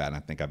be good at that, and I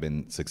think I've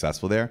been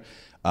successful there.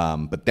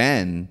 But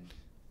then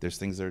there's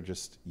things that are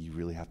just, you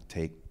really have to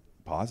take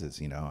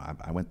pauses. You know,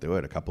 I went through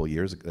it a couple of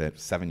years,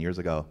 7 years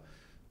ago.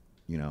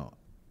 You know,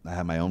 I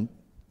had my own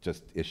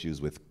just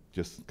issues with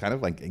just kind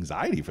of like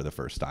anxiety for the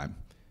first time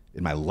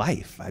in my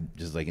life. I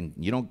just like, and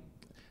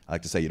I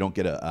like to say you don't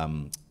get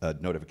a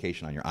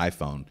notification on your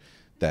iPhone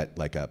that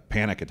like a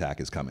panic attack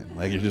is coming.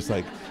 Like you're just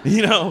like,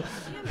 you know,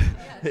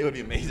 it would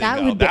be amazing.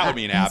 That would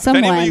be an app. If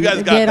any of you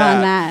guys got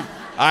that,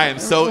 I am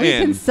so in.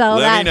 We can sell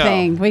that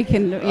thing. We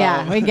can,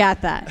 we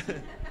got that.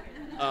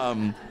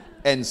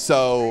 And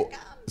so,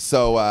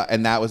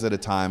 and that was at a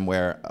time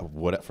where,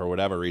 for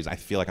whatever reason, I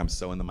feel like I'm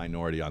so in the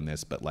minority on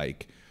this, but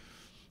like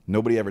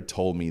nobody ever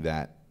told me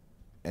that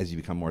as you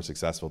become more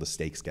successful, the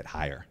stakes get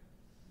higher.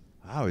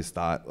 I always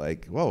thought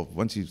like, whoa,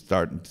 once you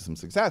start some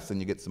success and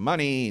you get some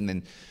money and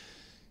then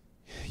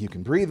you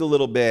can breathe a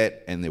little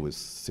bit, and it's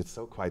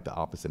so quite the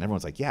opposite. And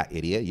everyone's like, yeah,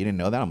 idiot, you didn't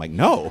know that? I'm like,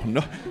 no,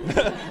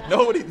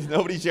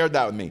 nobody shared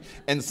that with me.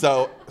 And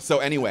so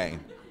anyway,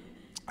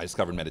 I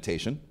discovered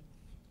meditation.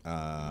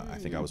 I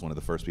think I was one of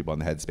the first people on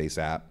the Headspace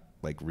app,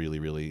 like really,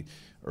 really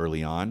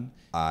early on.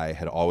 I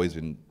had always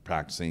been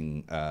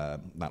practicing,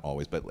 not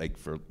always, but like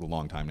for a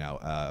long time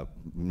now,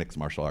 mixed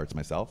martial arts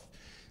myself.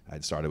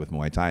 I'd started with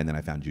Muay Thai, and then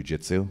I found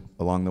jiu-jitsu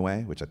along the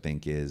way, which I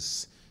think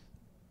is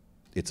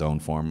its own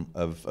form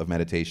of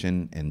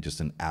meditation, and just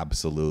an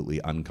absolutely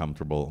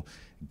uncomfortable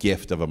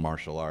gift of a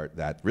martial art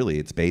that really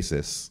its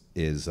basis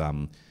is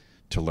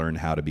to learn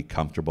how to be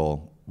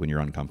comfortable when you're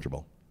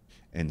uncomfortable.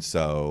 And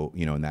so,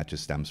 you know, and that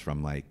just stems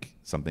from like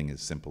something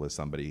as simple as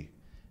somebody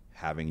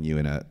having you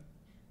in a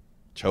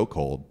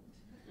chokehold,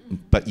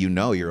 but you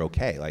know you're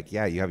okay. Like,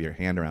 yeah, you have your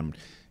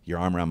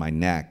arm around my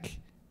neck,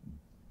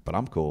 but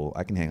I'm cool.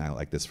 I can hang out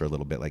like this for a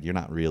little bit. Like, you're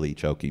not really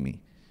choking me.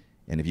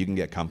 And if you can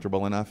get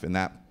comfortable enough in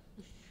that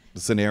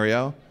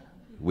scenario,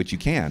 which you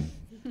can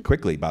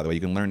quickly, by the way,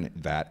 you can learn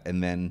that.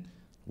 And then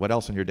what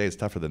else in your day is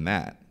tougher than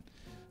that,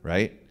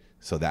 right?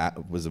 So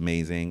that was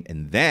amazing.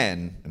 And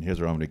then, and here's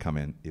where I'm going to come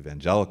in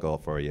evangelical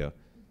for you,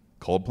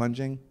 cold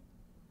plunging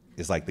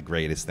is like the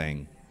greatest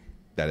thing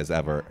that has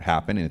ever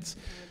happened. And it's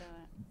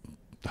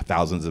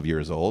thousands of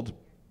years old,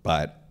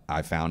 but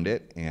I found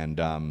it, and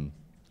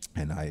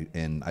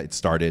it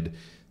started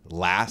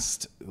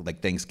last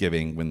like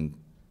Thanksgiving when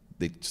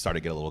they started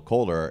to get a little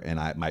colder, and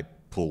my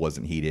pool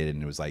wasn't heated,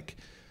 and it was like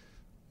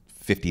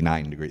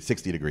 59 degrees,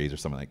 60 degrees or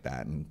something like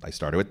that. And I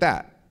started with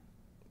that.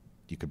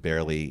 I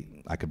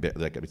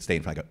could stay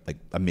in for like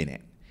a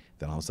minute.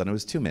 Then all of a sudden it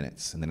was 2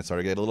 minutes, and then it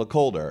started to get a little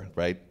colder,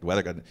 right? The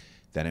weather got,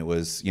 then it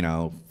was,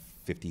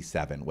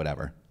 57,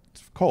 whatever.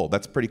 It's cold.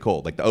 That's pretty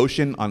cold. Like the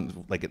ocean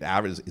on like an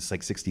average is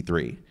like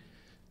 63.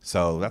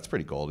 So that's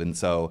pretty cold. And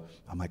so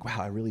I'm like, wow,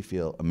 I really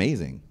feel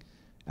amazing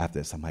after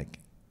this. I'm like,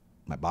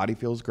 my body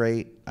feels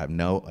great. I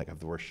have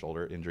the worst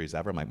shoulder injuries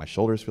ever. I'm like, my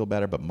shoulders feel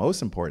better, but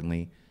most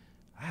importantly,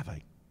 I have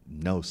like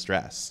no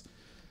stress.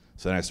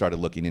 So then I started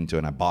looking into it,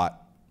 and I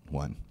bought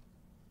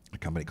a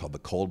company called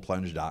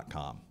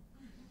thecoldplunge.com.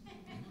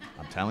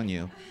 I'm telling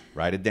you,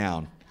 write it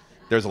down.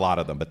 There's a lot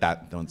of them, but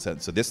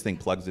so this thing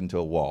plugs into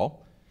a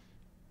wall,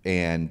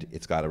 and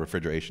it's got a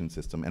refrigeration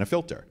system and a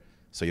filter.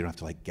 So you don't have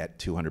to like get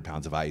 200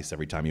 pounds of ice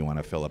every time you want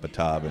to fill up a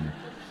tub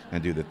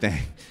and do the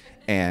thing.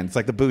 And it's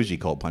like the bougie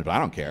cold plunge, but I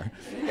don't care.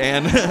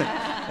 And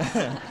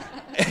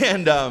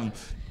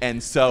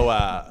and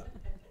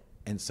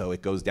so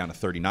it goes down to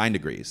 39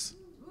 degrees.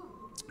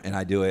 And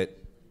I do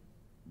it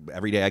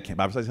every day I can.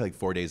 I was like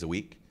 4 days a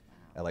week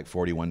at like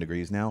 41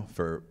 degrees now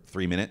for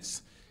 3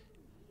 minutes.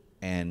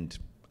 And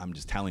I'm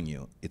just telling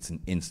you, it's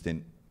an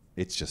instant.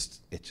 It's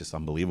just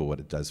unbelievable what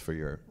it does for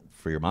your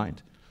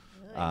mind.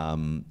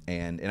 Really?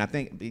 And I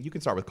think you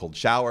can start with cold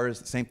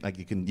showers. Same, like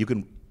you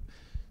can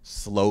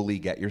slowly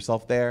get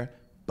yourself there.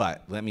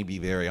 But let me be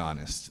very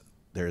honest.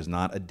 There is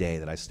not a day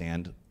that I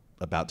stand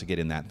about to get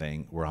in that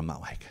thing where I'm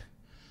not like,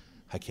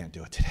 I can't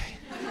do it today.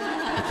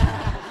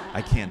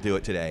 I can't do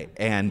it today.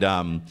 And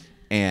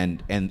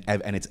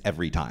it's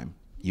every time.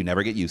 You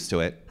never get used to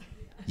it.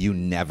 You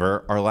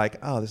never are like,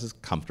 oh, this is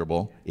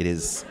comfortable. It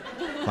is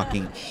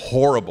fucking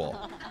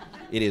horrible.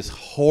 It is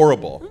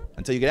horrible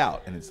until you get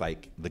out, and it's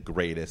like the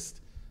greatest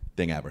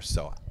thing ever.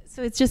 So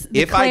it's just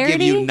the if clarity? I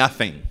give you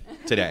nothing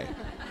today,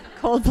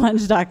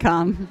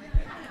 coldplunge.com.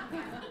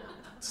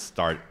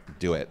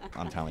 do it.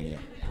 I'm telling you.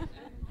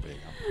 There you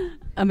go.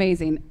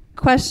 Amazing.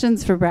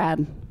 Questions for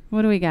Brad.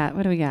 What do we got?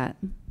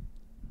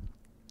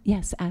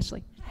 Yes,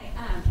 Ashley.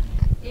 Hi.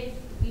 If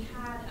we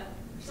had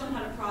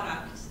someone had a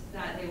product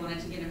that they wanted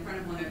to get in front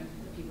of one of the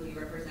people you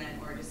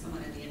represent, or just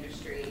someone in the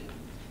industry,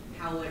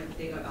 how would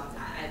they go about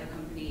that? I have a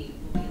company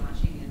will be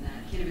launching in the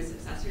cannabis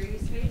accessory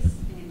space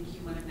in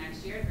Q1 of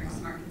next year during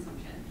smart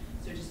consumption.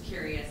 So just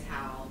curious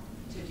how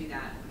to do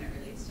that when it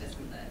relates to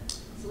some of the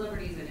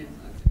celebrities and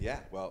influencers. Yeah.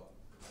 Well,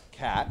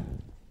 Kat,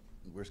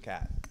 where's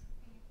Kat?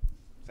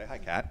 Say hi,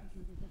 Kat.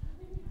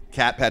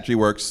 Kat Petrie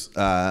works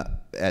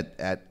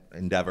at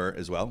Endeavor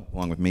as well,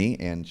 along with me,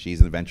 and she's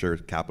in the venture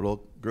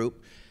capital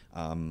group,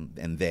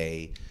 and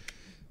they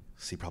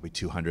see probably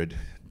 200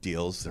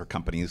 deals or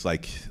companies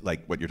like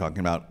what you're talking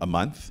about a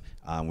month.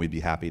 We'd be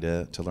happy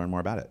to learn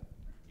more about it.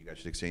 You guys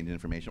should exchange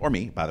information, or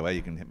me, by the way.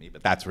 You can hit me,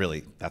 but that's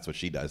what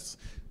she does.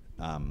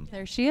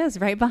 There she is,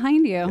 right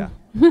behind you.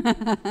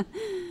 Yeah. I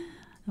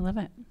love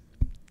it.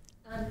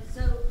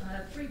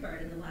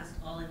 Freebird in the last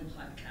All In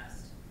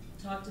podcast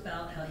talked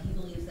about how he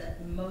believes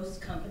that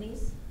most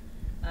companies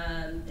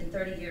in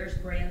 30 years,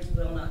 brands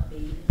will not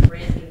be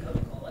branding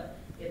Coca-Cola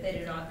if they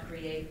do not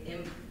create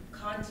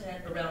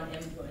content around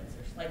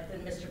influencers, like the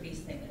Mr.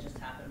 Beast thing that just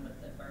happened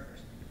with the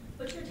burgers.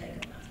 What's your take on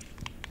that?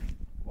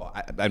 Well,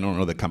 I don't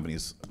know the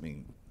companies. I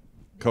mean,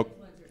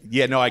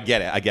 yeah, no, I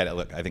get it.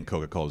 Look, I think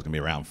Coca-Cola is going to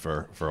be around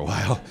for a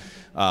while.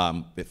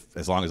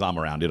 As long as I'm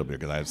around, it'll be,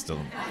 because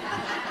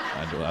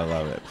I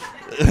love it.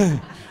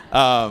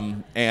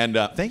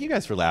 Thank you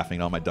guys for laughing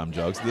at all my dumb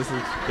jokes.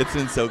 It's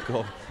been so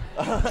cool.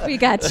 We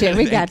got you. I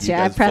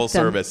prepped full them.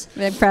 service.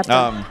 I prepped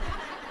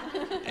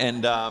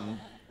them.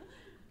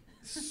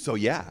 So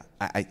yeah,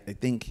 I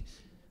think,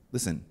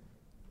 listen,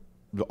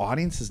 the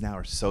audiences now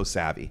are so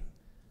savvy.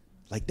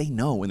 Like, they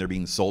know when they're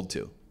being sold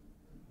to.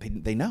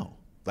 They know.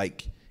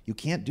 Like, you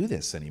can't do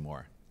this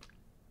anymore.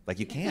 Like,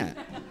 you can't.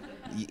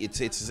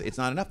 It's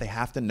not enough. They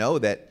have to know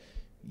that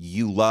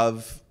you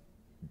love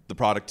the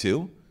product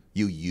too.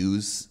 You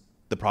use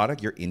the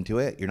product. You're into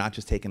it. You're not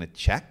just taking a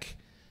check.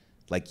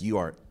 Like, you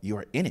are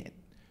in it.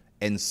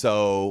 And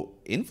so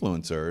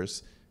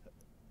influencers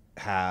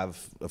have,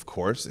 of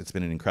course, it's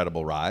been an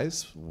incredible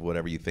rise.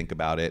 Whatever you think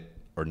about it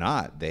or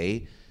not,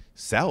 they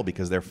sell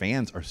because their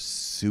fans are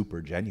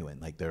super genuine.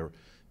 Like,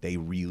 they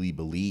really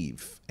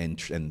believe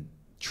and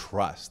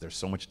trust. There's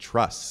so much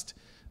trust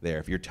there.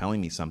 If you're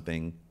telling me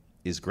something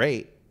is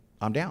great,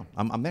 I'm down.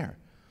 I'm there.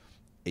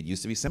 It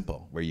used to be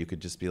simple, where you could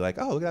just be like,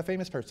 oh, look at that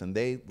famous person.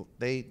 They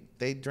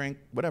drink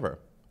whatever,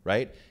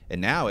 right?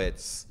 And now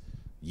it's,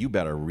 you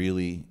better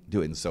really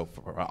do it. And so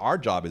our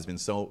job has been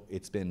so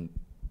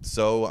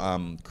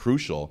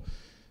crucial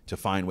to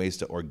find ways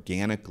to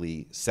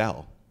organically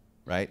sell,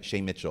 right?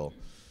 Shay Mitchell,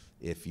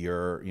 if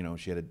you're,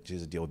 she has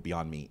a deal with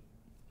Beyond Meat,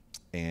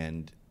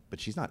 but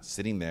she's not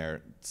sitting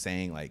there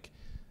saying like,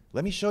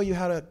 let me show you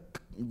how to,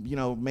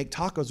 make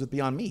tacos with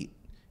Beyond Meat.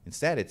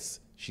 Instead,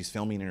 she's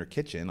filming in her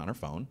kitchen on her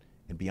phone,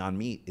 and Beyond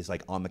Meat is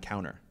like on the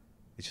counter.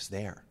 It's just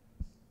there,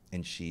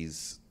 and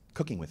she's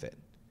cooking with it.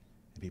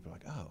 And people are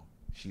like, oh,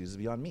 she uses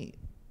Beyond Meat.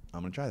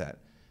 I'm gonna try that.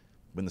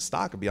 When the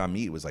stock of Beyond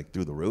Meat was like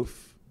through the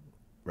roof,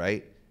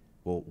 right?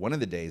 Well, one of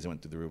the days it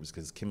went through the roof was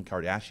because Kim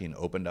Kardashian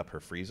opened up her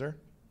freezer,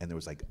 and there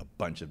was like a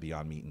bunch of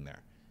Beyond Meat in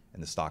there,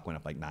 and the stock went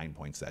up like 9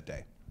 points that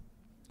day.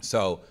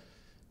 So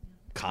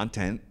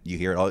content, you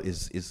hear it all,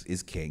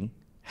 is king.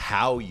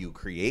 How you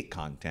create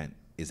content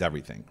is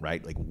everything,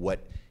 right? Like,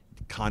 what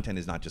content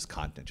is not just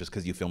content. Just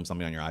because you film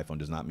something on your iPhone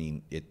does not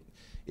mean it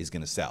is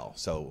going to sell.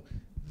 So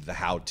the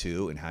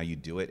how-to and how you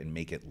do it and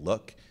make it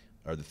look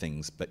are the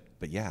things. But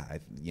yeah,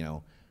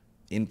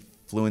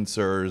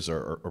 influencers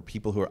or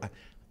people who are,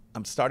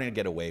 I'm starting to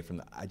get away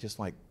from I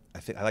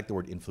like the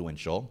word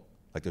influential.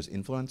 Like, there's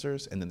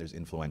influencers and then there's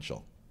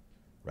influential,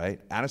 right?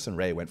 Addison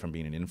Rae went from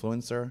being an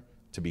influencer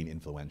to being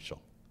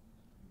influential.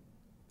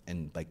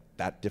 And like,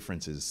 that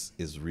difference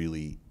is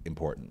really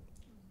important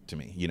to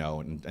me,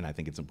 and I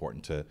think it's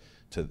important to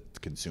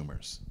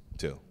consumers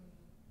too.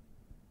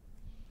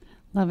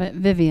 Love it.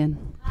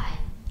 Vivian. Hi.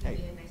 Hey.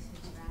 Vivian, nice to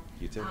meet you, Brad.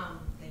 You too.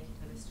 Thank you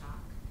for this talk.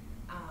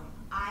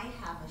 I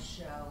have a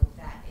show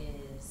that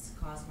is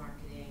cause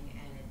marketing,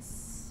 and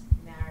it's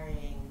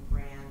marrying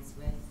brands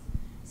with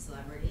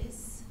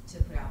celebrities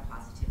to put out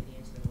positivity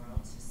into the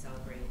world, to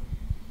celebrate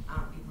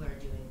people who are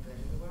doing good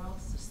in the world,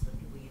 just the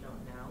people you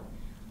don't know.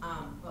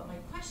 But my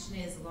question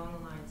is, along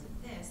the lines of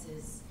this,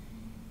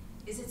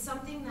 is it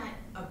something that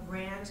a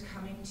brand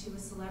coming to a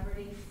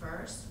celebrity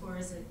first, or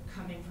is it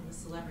coming from a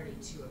celebrity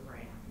to a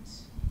brand?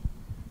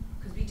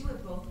 Because we do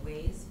it both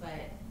ways,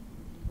 but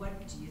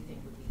what do you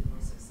think would be the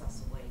most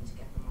successful way to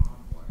get them all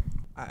on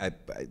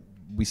board?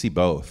 We see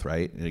both,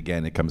 right? And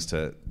again, it comes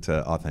to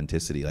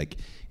authenticity. Like,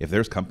 if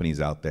there's companies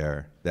out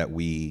there that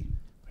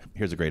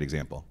here's a great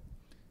example.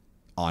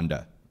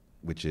 Onda,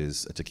 which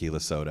is a tequila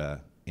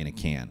soda in a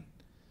can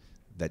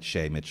that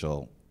Shay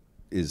Mitchell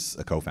is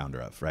a co-founder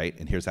of, right?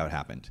 And here's how it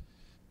happened.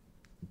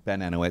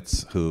 Ben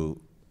Enowitz, who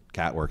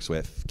Kat works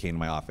with, came to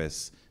my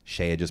office.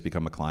 Shay had just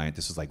become a client.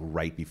 This was like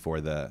right before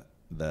the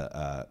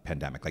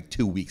pandemic, like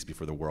 2 weeks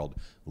before the world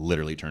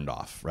literally turned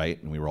off,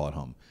 right? And we were all at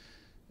home.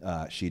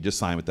 She just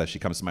signed with us. She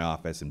comes to my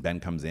office, and Ben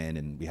comes in,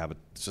 and we have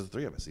it's just the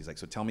three of us. He's like,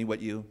 "So tell me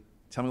what you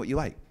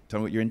like. Tell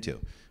me what you're into.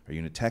 Are you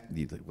into tech?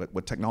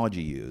 What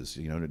technology you use?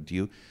 You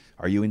know,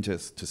 are you into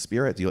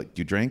spirit? Do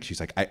you drink?" She's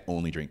like, "I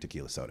only drink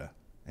tequila soda."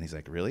 And he's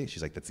like, "Really?"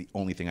 She's like, "That's the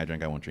only thing I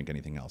drink. I won't drink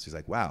anything else." He's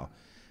like, "Wow,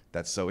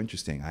 that's so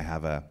interesting. I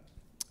have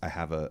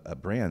a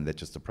brand that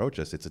just approached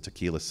us. It's a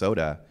tequila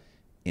soda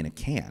in a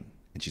can."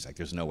 And she's like,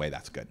 "There's no way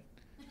that's good.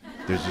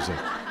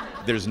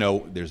 There's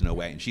no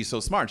way." And she's so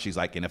smart. She's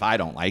like, "And if I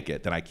don't like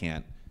it, then I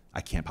can't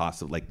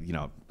possibly,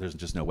 there's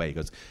just no way."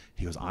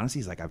 He goes, "Honestly,"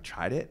 he's like, "I've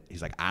tried it."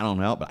 He's like, "I don't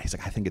know," but he's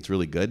like, "I think it's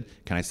really good.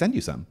 Can I send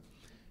you some?"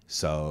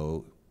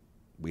 So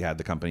we had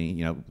the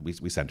company,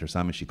 we sent her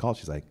some, and she called.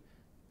 She's like,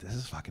 "This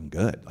is fucking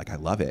good. Like, I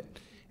love it.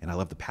 And I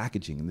love the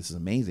packaging, and this is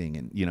amazing.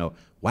 And,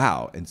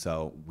 wow." And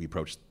so we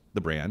approached the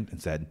brand and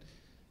said,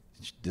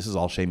 "This is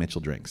all Shay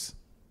Mitchell drinks,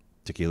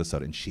 tequila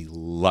soda," and she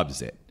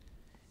loves it.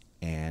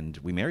 And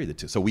we married the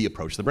two. So we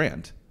approached the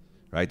brand,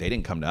 right? They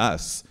didn't come to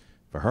us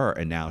for her.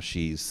 And now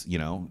she's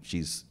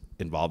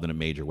involved in a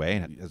major way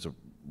and has a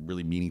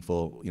really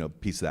meaningful,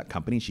 piece of that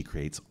company. She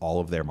creates all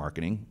of their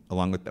marketing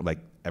along with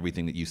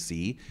everything that you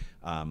see,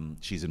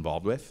 she's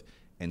involved with.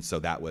 And so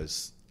that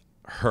was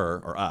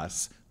her or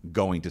us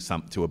going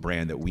to a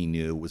brand that we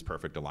knew was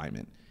perfect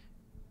alignment.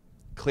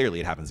 Clearly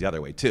it happens the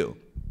other way too.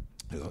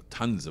 There's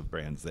tons of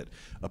brands that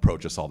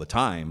approach us all the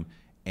time,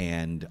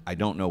 and I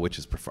don't know which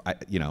is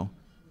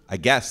I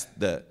guess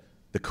the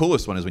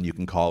coolest one is when you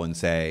can call and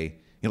say,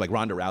 like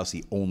Ronda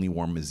Rousey only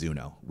wore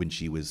Mizuno when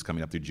she was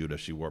coming up through judo.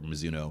 She wore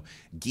Mizuno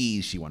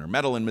gis. She won her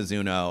medal in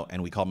Mizuno,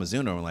 and we called Mizuno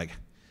and we're like,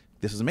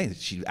 "This is amazing.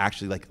 She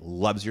actually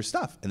loves your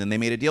stuff." And then they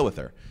made a deal with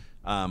her.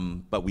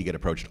 But we get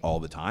approached all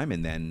the time,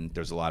 and then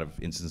there's a lot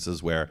of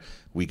instances where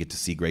we get to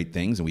see great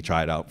things and we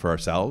try it out for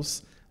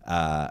ourselves,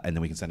 and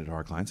then we can send it to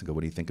our clients and go,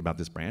 "What do you think about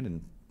this brand?"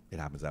 And it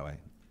happens that way.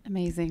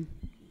 Amazing.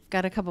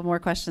 Got a couple more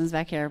questions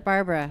back here.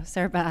 Barbara,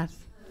 Sarah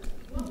Beth.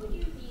 What would you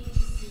need to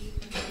see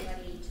from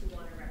somebody to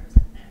want to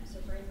represent them? So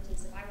for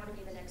instance, if I want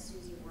to be the next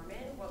Susie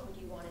Orman, what would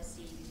you want to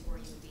see before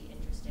you would be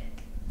interested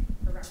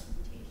for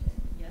representation?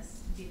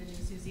 Yes, be the new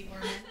Susie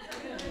Orman.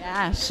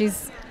 Yeah,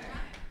 she's...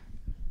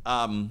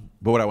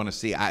 But what I want to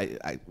see,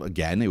 I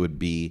would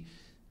be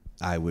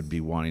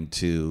wanting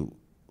to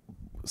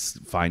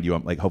find you,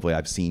 hopefully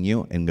I've seen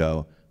you and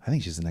go, "I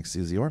think she's the next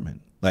Susie Orman."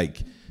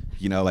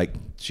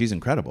 She's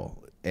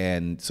incredible.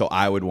 And so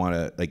I would want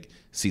to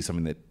see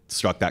something that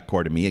struck that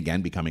chord to me,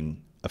 again,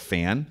 becoming a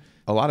fan.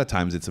 A lot of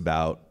times it's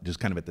about just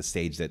kind of at the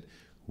stage that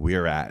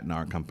we're at in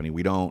our company.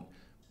 We don't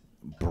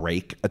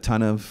break a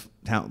ton of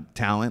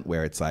talent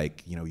where it's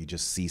you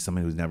just see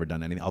someone who's never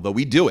done anything, although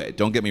we do it,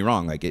 don't get me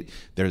wrong,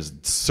 there's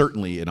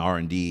certainly an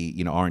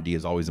R&D, R&D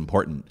is always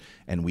important,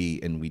 and we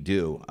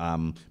do,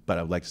 but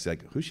I would like to say,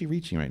 who's she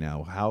reaching right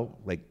now? How,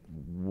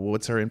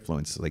 what's her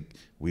influence?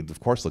 We of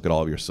course look at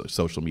all of your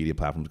social media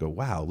platforms, go,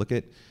 wow, look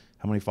at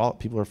how many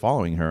people are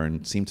following her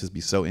and seem to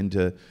be so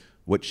into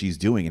what she's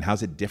doing, and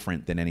how's it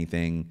different than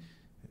anything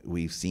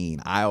we've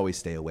seen. I always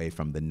stay away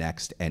from the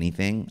next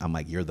anything. I'm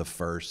like, you're the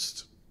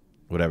first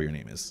whatever your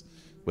name is.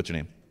 What's your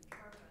name?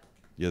 Barbara.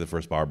 You're the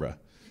first Barbara,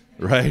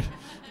 right?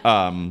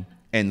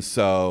 And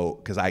so,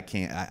 because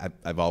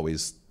I've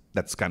always,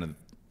 that's kind of,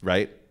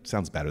 right?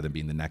 Sounds better than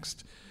being the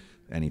next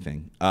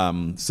anything.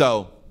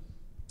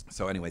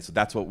 So anyway, so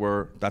that's what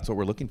we're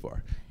looking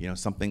for.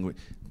 Something,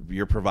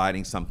 you're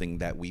providing something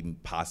that we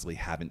possibly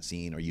haven't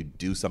seen, or you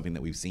do something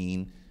that we've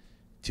seen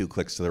 2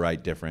 clicks to the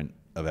right different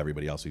of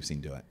everybody else we've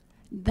seen do it.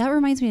 That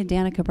reminds me of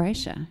Danica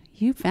Brescia.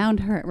 You found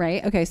her,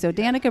 right? Okay, so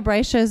Danica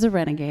Brescia is a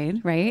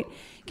renegade, right?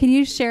 Can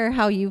you share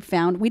how you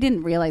found, we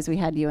didn't realize we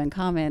had you in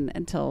common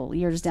until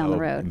years down the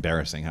road.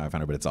 Embarrassing how I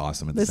found her, but it's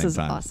awesome at the same time. This is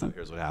awesome. So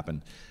here's what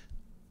happened.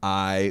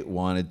 I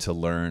wanted to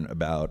learn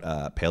about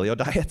paleo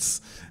diets,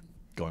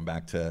 going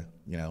back to,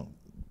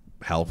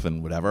 health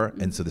and whatever.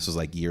 And so this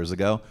was years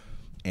ago.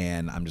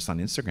 And I'm just on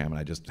Instagram and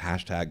I just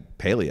hashtag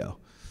paleo.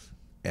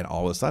 And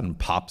all of a sudden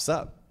pops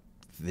up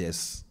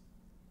this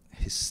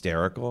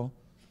hysterical,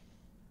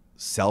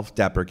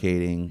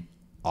 self-deprecating,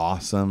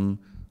 awesome,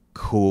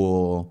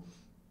 cool,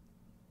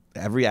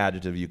 every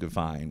adjective you could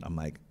find. I'm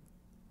like,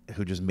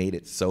 who just made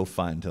it so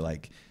fun to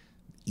like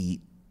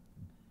eat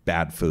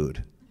bad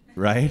food,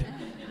 right?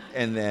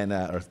 And then,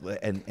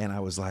 and I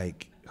was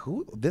like,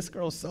 this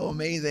girl's so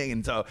amazing.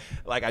 And so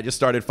like, I just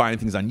started finding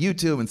things on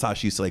YouTube and saw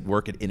she used to like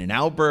work at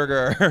In-N-Out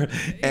Burger.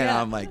 And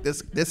I'm like,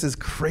 this is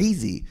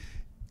crazy.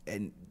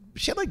 And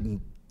she had like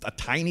a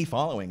tiny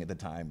following at the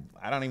time.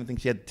 I don't even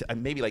think she had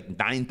maybe like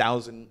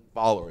 9,000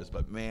 followers,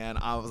 but man,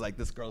 I was like,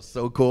 this girl's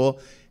so cool.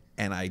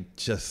 And I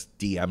just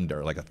DM'd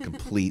her like a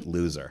complete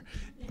loser.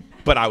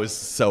 But I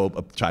was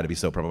try to be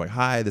so proud. I'm like,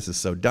 hi, this is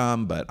so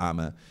dumb, but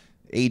I'm a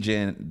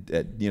agent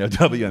at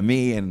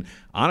WME, and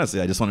honestly,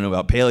 I just want to know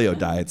about paleo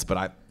diets, but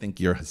I think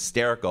you're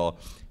hysterical.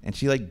 And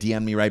she like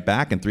DM'd me right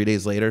back, and 3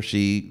 days later,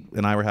 she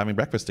and I were having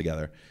breakfast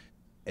together,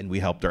 and we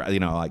helped her.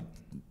 Like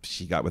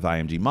she got with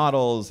IMG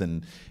Models,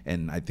 and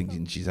I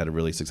think she's had a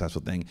really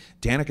successful thing.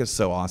 Danica's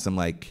so awesome.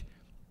 Like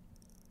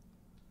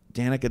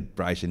Danica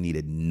Bryson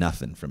needed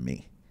nothing from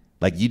me.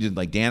 Like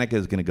Danica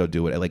is gonna go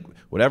do it. Like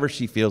whatever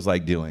she feels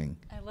like doing.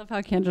 I love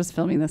how Kendra's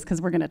filming this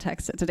because we're going to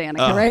text it to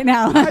Danica right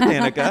now. Hi,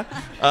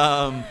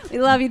 Danica. We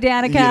love you,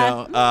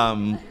 Danica.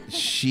 I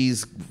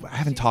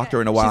haven't talked to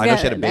her in a while. I know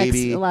she had a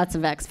baby. Lots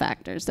of X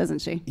factors, doesn't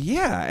she?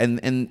 Yeah,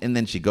 and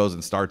then she goes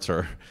and starts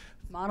her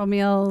model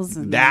meals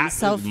and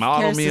self-care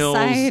model meals.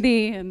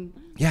 society. And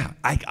yeah,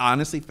 I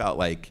honestly felt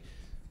like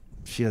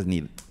she doesn't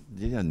need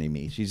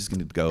me. She's just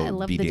going to go be Danica. I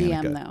love the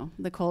DM, though.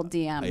 The cold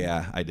DM.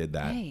 Yeah, I did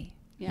that. Hey.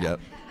 Yeah, yep.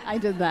 I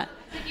did that.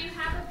 Did you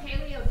have a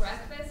paleo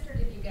breakfast or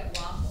did you get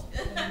waffles?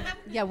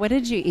 Yeah, what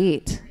did you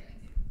eat?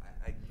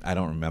 I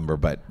don't remember,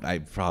 but I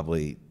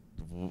probably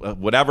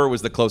whatever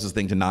was the closest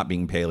thing to not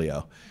being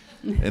paleo.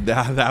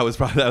 that was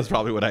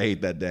probably what I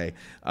ate that day.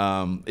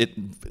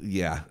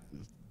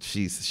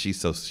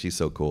 She's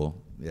so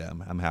cool. Yeah,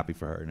 I'm happy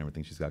for her and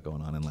everything she's got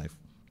going on in life.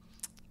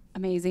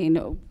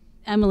 Amazing.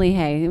 Emily,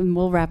 hey, and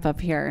we'll wrap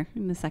up here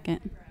in a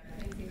second.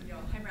 Thank you.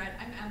 Hi, Brad.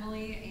 I'm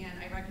Emily, and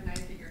I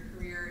recognize that your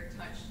career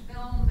touched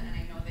film, and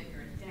I know that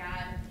you're a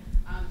dad.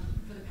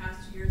 For the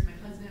past 2 years, my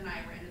husband and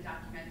I were in a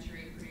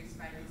documentary produced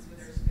by Reese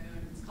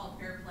Witherspoon. It's called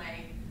Fair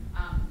Play.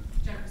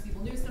 Jennifer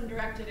Siebel Newsom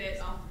directed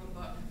it off of a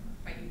book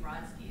by Hugh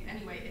Brodsky.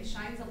 Anyway, it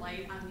shines a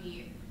light on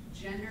the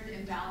gendered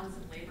imbalance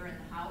of labor in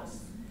the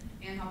house,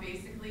 and how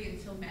basically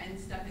until men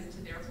step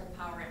into their full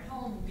power at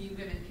home, we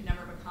women can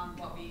never become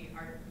what we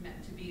are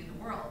meant to be in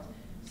the world.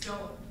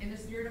 So in the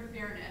spirit of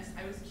fairness,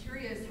 I was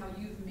curious how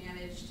you've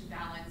managed to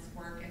balance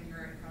work and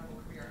your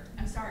incredible career.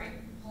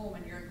 Home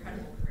and your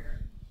incredible career.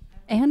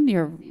 And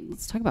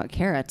let's talk about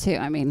Kara too.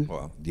 I mean.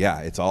 Well, yeah,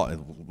 it's all,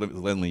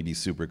 let me be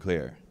super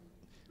clear.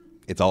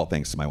 It's all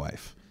thanks to my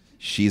wife.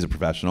 She's a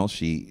professional.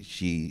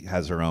 She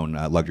has her own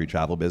luxury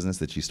travel business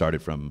that she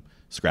started from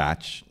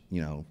scratch,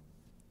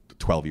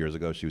 12 years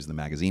ago. She was in the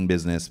magazine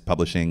business,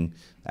 publishing,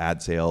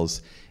 ad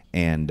sales,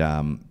 and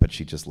but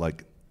she just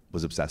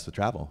was obsessed with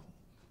travel.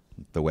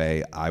 The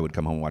way I would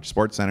come home and watch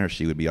SportsCenter,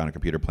 she would be on a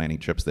computer planning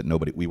trips that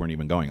we weren't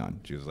even going on.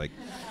 She was like,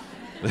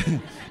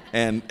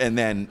 and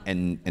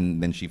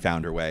then she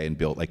found her way and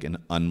built like an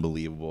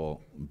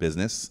unbelievable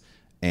business.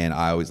 And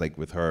I always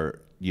with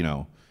her,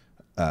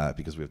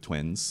 because we have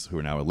twins who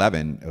are now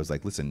 11. I was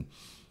like, listen,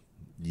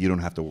 you don't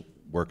have to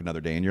work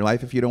another day in your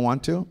life if you don't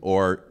want to,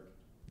 or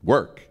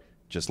work.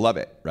 Just love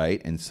it, right?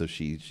 And so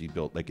she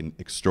built like an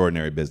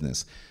extraordinary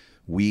business.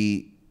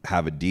 We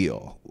have a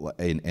deal,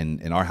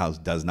 and our house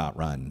does not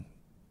run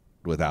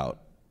without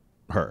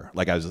her.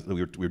 Like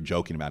we were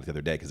joking about it the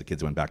other day because the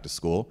kids went back to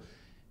school,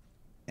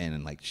 and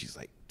then she's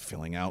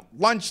filling out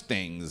lunch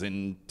things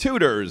and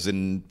tutors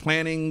and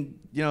planning,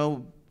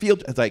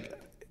 field.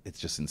 It's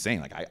just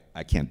insane.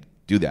 I can't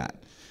do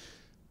that.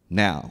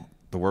 Now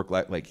the work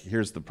life,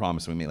 here's the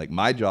promise we made.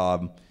 My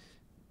job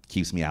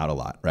keeps me out a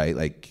lot, right?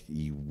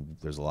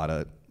 There's a lot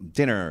of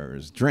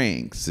dinners,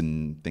 drinks,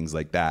 and things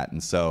like that,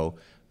 and so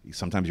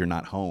sometimes you're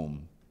not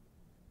home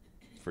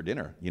for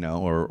dinner,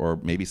 or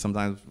maybe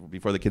sometimes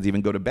before the kids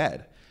even go to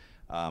bed.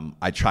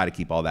 I try to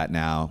keep all that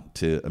now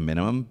to a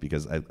minimum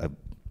because I've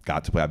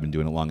got to play. I've been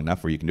doing it long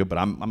enough where you can do it, but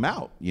I'm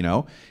out,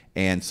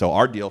 And so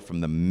our deal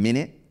from the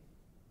minute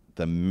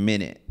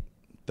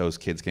those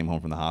kids came home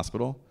from the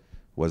hospital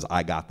was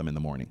I got them in the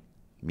morning,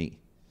 me.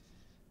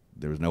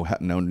 There was no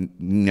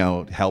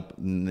help,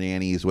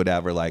 nannies,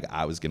 whatever.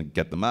 I was gonna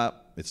get them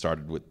up. It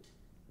started with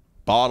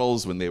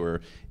bottles when they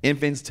were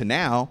infants to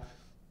now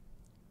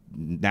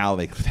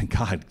they, thank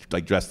God,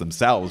 dress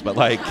themselves, but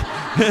but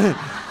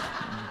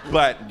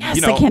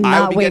yes,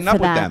 I would be getting up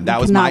with that. them. That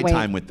was my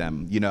time with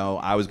them.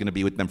 I was gonna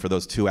be with them for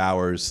those 2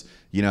 hours,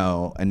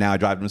 and now I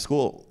drive them to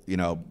school,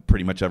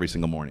 pretty much every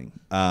single morning.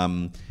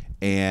 And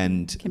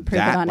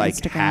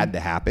that had to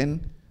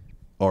happen,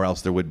 or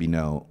else there would be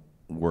no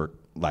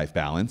work-life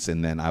balance,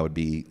 and then I would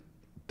be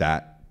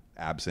that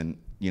absent,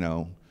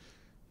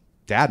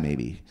 dad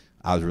maybe.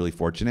 I was really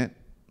fortunate.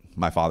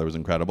 My father was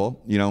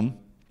incredible.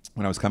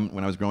 When I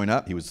was growing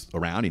up, he was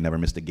around. He never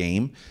missed a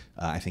game.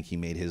 I think he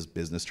made his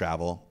business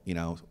travel,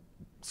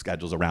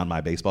 schedules around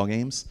my baseball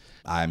games,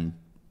 I'm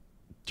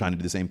trying to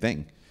do the same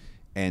thing.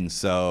 And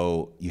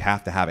so you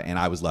have to have it. And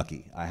I was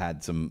lucky. I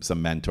had some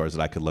mentors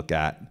that I could look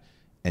at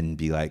and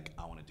be like,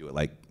 I want to do it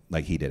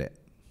like he did it.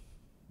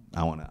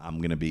 I'm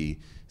going to be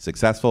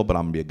successful, but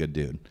I'm going to be a good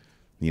dude.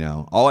 You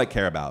know, all I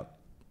care about,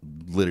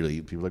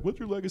 literally, people are like, what's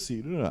your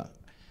legacy?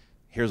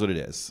 Here's what it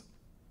is.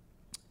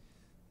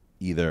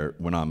 Either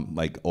when I'm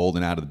like old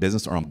and out of the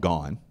business, or I'm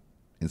gone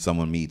and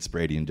someone meets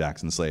Brady and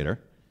Jackson Slater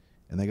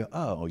and they go,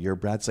 oh, you're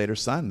Brad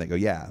Slater's son? They go,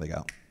 yeah. They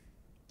go,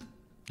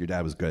 your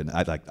dad was good.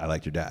 I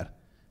liked your dad.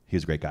 He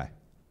was a great guy.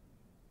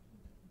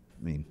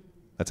 I mean,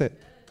 that's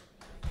it.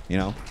 You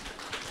know?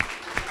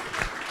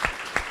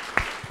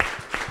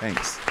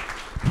 Thanks.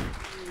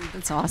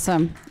 That's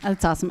awesome.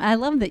 That's awesome. I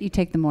love that you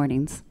take the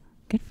mornings.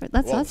 Good for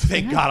that's. Well, that's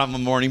thank God I'm a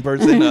morning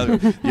person.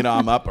 You know,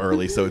 I'm up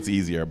early, so it's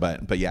easier.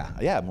 But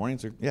yeah,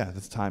 mornings are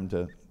it's time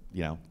to,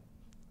 you know,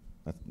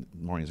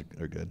 mornings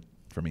are good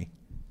for me.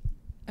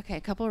 Okay,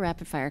 a couple of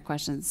rapid fire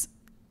questions.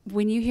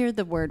 When you hear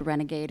the word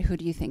renegade, who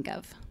do you think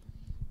of?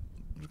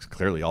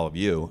 Clearly, all of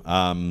you.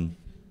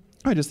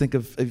 I just think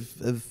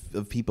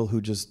of people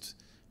who just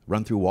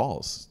run through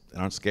walls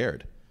and aren't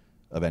scared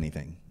of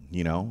anything.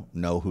 You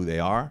know who they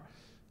are,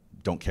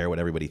 don't care what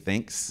everybody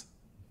thinks,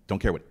 don't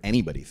care what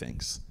anybody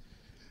thinks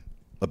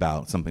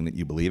about something that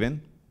you believe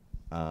in,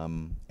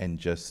 and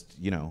just,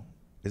 you know,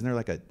 isn't there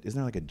like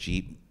a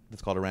Jeep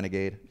that's called a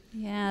Renegade?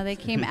 Yeah, they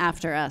came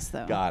after us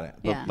though. Got it.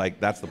 But Yeah. like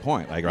that's the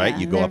point. Like, right? Yeah,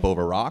 You go they're- up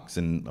over rocks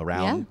and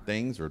around Yeah.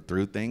 things or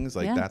through things.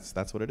 Like Yeah.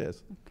 that's what it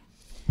is.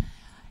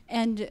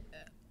 And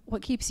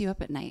what keeps you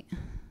up at night?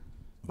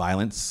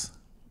 Violence,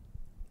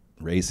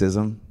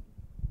 racism,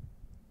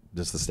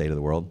 just the state of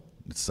the world.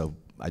 It's so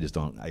I just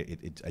don't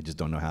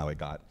know how it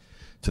got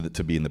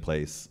to be in the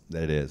place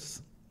that it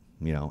is.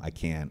 You know, I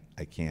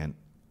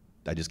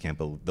just can't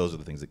believe those are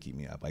the things that keep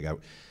me up. Like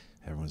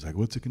everyone's like,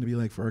 what's it going to be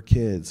like for our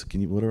kids?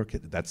 What are our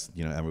kids? That's,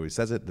 you know, everybody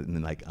says it, and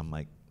then like I'm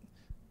like,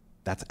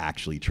 that's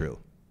actually true.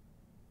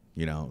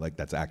 You know, like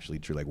that's actually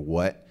true. Like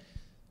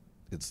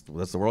what's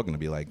the world going to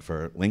be like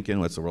for Lincoln?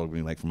 What's the world going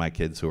to be like for my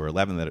kids who are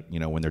 11 that, you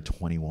know, when they're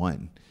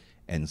 21?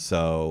 And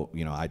so,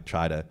 you know, I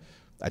try to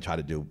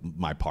do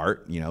my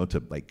part, you know,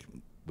 to like,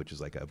 which is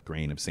like a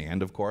grain of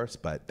sand, of course,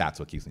 but that's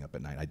what keeps me up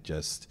at night.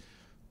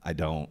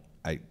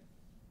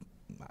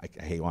 I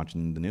hate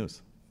watching the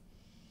news.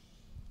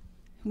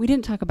 We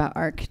didn't talk about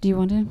ARC. Do you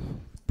want to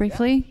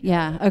briefly?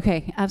 Yeah.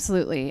 Okay.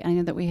 Absolutely. I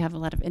know that we have a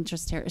lot of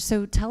interest here.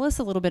 So tell us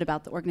a little bit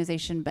about the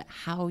organization, but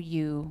how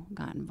you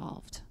got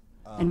involved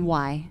and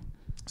why.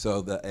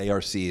 So the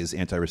ARC is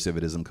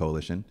Anti-Recidivism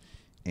Coalition,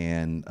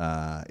 and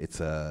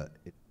it's a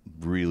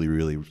really,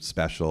 really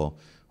special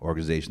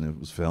organization that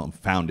was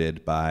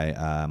founded by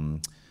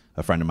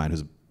a friend of mine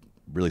who's a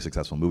really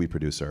successful movie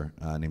producer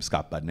named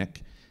Scott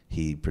Budnick.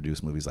 He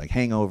produced movies like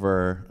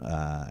Hangover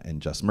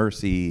and Just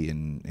Mercy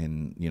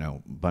and you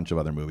know, a bunch of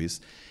other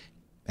movies.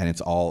 And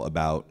it's all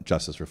about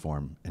justice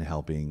reform and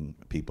helping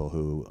people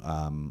who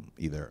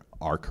either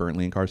are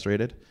currently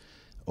incarcerated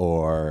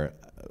or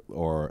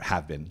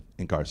have been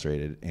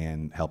incarcerated,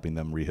 and helping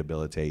them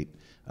rehabilitate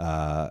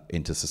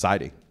into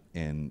society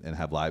and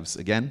have lives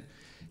again.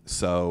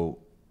 So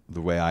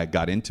the way I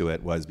got into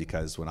it was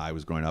because when I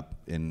was growing up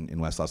in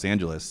West Los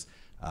Angeles,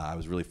 I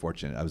was really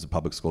fortunate. I was a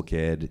public school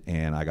kid,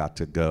 and I got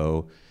to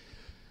go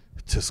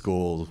to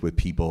school with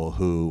people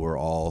who were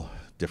all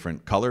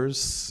different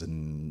colors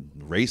and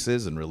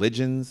races and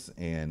religions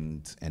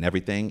and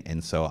everything.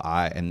 And so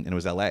and it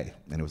was LA,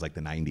 and it was like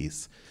the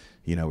 90s.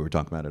 You know, we were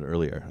talking about it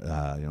earlier.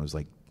 You know, it was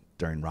like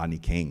during Rodney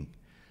King.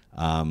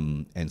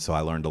 And so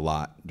I learned a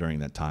lot during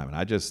that time. And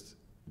I just,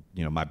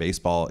 you know, my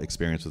baseball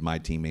experience with my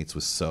teammates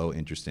was so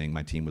interesting.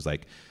 My team was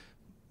like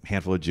a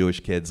handful of Jewish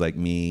kids like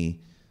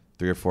me,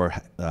 3 or 4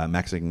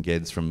 Mexican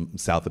kids from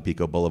south of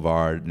Pico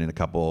Boulevard, and a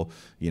couple,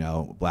 you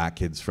know, black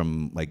kids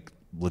from like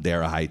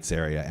Ladera Heights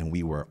area. And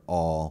we were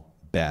all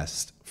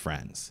best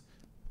friends.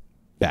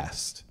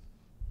 Best.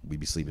 We'd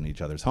be sleeping in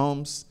each other's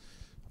homes.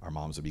 Our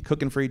moms would be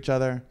cooking for each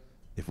other.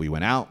 If we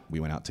went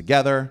out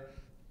together.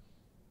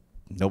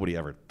 Nobody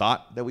ever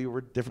thought that we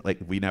were different. Like,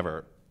 we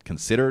never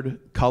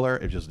considered color.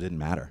 It just didn't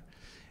matter.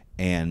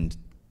 And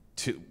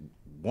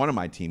one of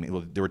my teammates,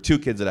 well, there were 2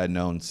 kids that I'd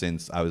known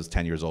since I was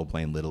 10 years old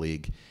playing Little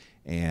League.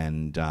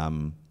 And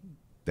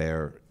they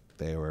were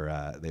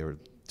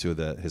 2 of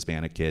the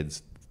Hispanic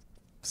kids,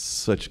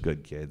 such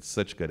good kids,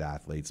 such good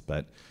athletes,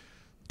 but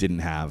didn't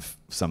have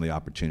some of the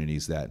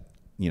opportunities that,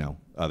 you know,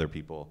 other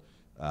people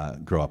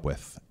grow up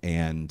with.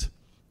 And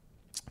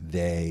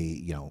they,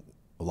 you know,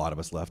 a lot of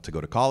us left to go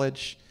to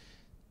college.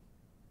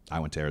 I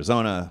went to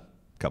Arizona.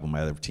 A couple of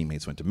my other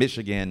teammates went to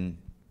Michigan,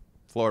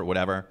 Florida,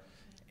 whatever.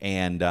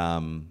 And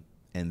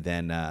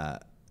then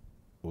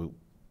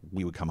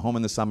we would come home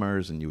in the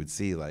summers, and you would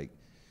see like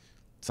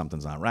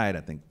something's not right. I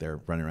think they're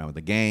running around with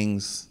the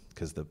gangs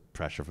because the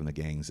pressure from the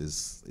gangs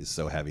is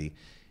so heavy.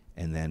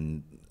 And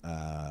then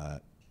I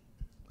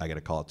get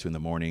a call at 2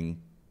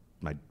 a.m,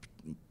 my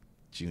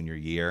junior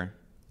year,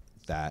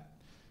 that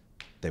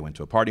they went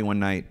to a party one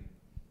night.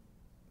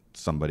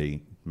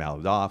 Somebody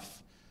mouthed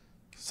off.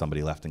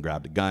 Somebody left and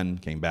grabbed a gun,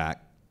 came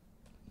back,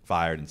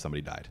 fired, and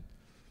somebody died.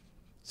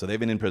 So they've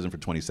been in prison for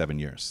 27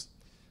 years.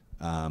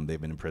 They've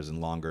been in prison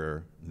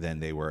longer than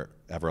they were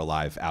ever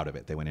alive out of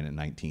it. They went in at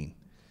 19.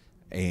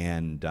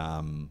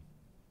 And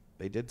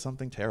they did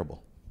something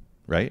terrible,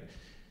 right?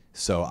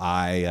 So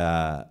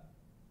I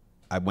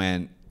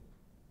went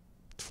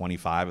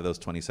 25 of those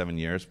 27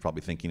 years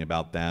probably thinking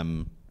about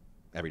them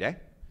every day,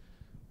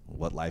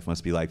 what life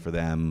must be like for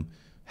them,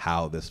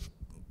 how this,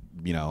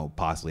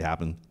 possibly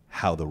happened,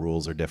 how the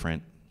rules are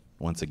different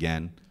once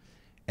again.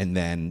 And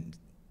then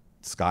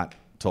Scott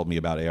told me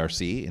about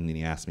ARC, and then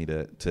he asked me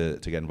to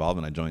get involved,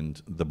 and I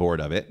joined the board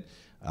of it.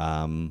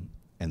 And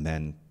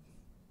then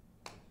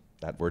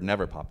that word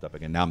never popped up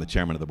again. Now I'm the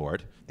chairman of the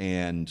board,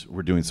 and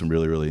we're doing some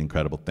really, really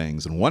incredible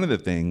things. And one of the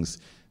things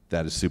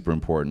that is super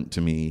important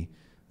to me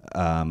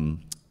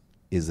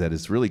is that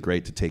it's really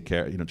great to take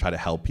care, try to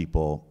help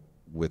people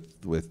with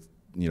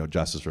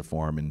justice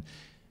reform. And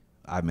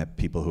I've met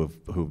people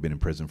who've been in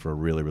prison for a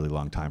really, really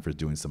long time for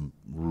doing some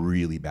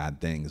really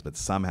bad things, but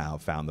somehow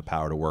found the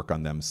power to work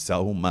on them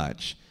so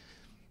much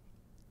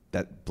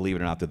that, believe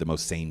it or not, they're the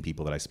most sane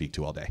people that I speak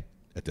to all day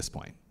at this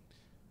point.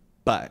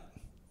 But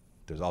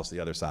there's also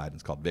the other side, and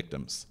it's called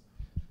victims.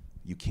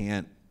 You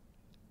can't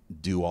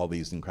do all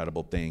these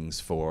incredible things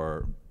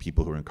for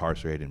people who are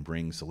incarcerated and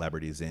bring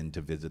celebrities in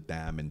to visit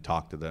them and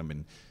talk to them,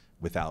 and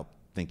without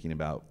thinking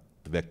about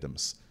the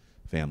victims'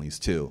 families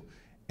too.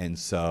 And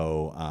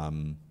so,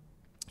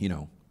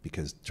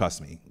 because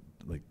trust me,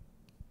 like,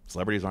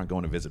 celebrities aren't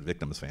going to visit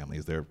victims'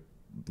 families. They're,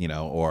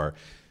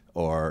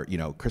 or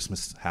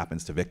Christmas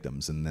happens to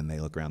victims, and then they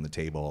look around the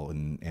table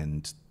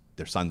and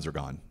their sons are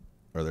gone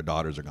or their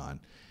daughters are gone.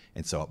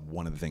 And so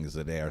one of the things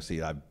at ARC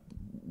I've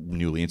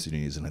newly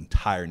instituted is an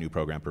entire new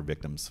program for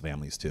victims'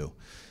 families too,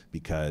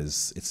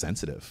 because it's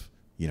sensitive.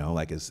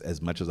 Like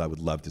as much as I would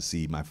love to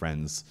see my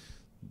friends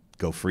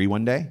go free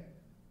one day,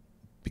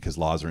 because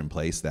laws are in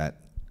place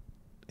that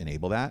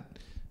enable that,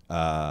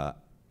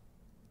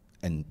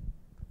 and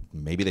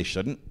maybe they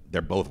shouldn't.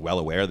 They're both well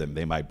aware that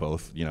they might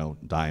both,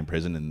 die in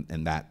prison,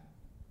 and that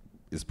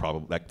is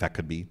probably, that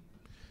could be,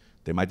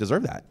 they might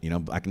deserve that.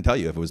 I can tell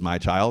you, if it was my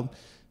child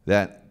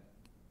that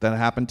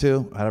happened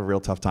to, I'd have a real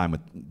tough time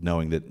with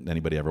knowing that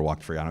anybody ever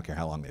walked free. I don't care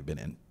how long they've been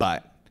in.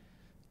 But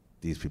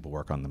these people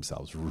work on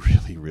themselves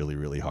really, really,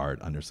 really hard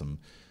under some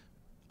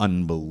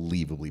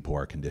unbelievably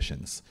poor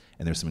conditions.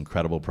 And there's some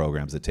incredible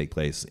programs that take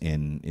place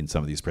in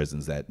some of these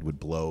prisons that would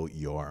blow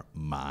your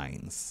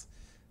minds.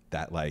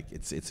 That,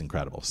 it's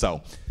incredible.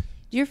 So,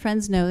 do your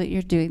friends know that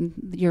you're doing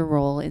your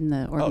role in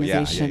the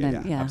organization?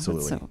 Oh, yeah,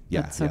 absolutely.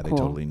 That's so cool. They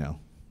totally know.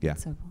 Yeah.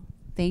 So cool.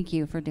 Thank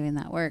you for doing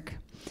that work.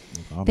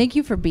 No problem. Thank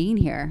you for being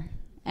here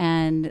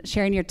and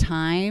sharing your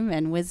time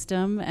and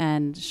wisdom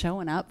and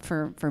showing up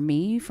for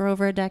me for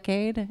over a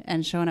decade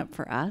and showing up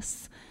for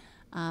us.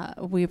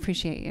 We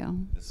appreciate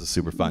you. This is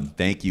super fun.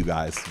 Thank you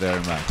guys very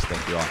much.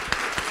 Thank you all.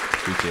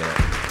 Appreciate it.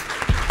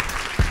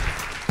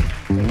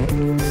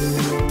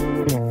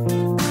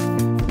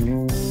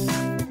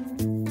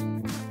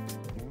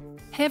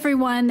 Hey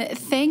everyone,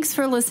 thanks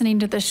for listening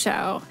to the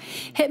show.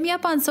 Hit me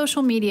up on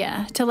social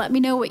media to let me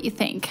know what you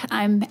think.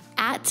 I'm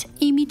at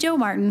Amy Jo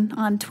Martin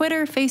on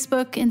Twitter,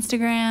 Facebook,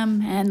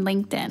 Instagram, and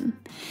LinkedIn.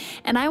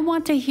 And I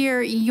want to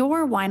hear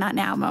your Why Not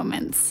Now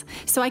moments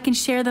so I can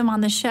share them on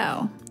the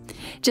show.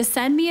 Just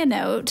send me a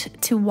note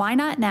to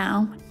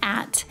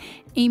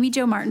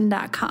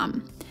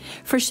whynotnow@amyjomartin.com.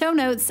 For show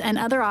notes and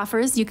other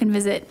offers, you can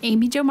visit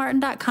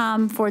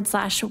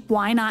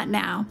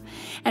amyjomartin.com/whynotnow.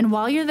 And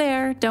while you're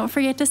there, don't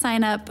forget to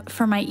sign up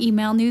for my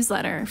email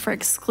newsletter for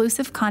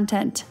exclusive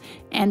content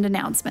and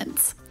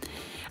announcements.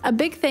 A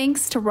big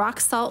thanks to Rock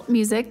Salt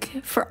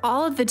Music for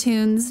all of the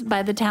tunes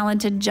by the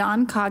talented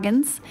John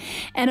Coggins.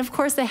 And of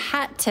course, a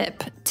hat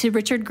tip to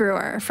Richard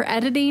Brewer for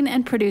editing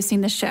and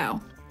producing the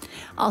show.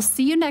 I'll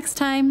see you next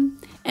time.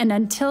 And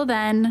until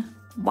then,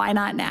 why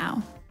not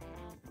now?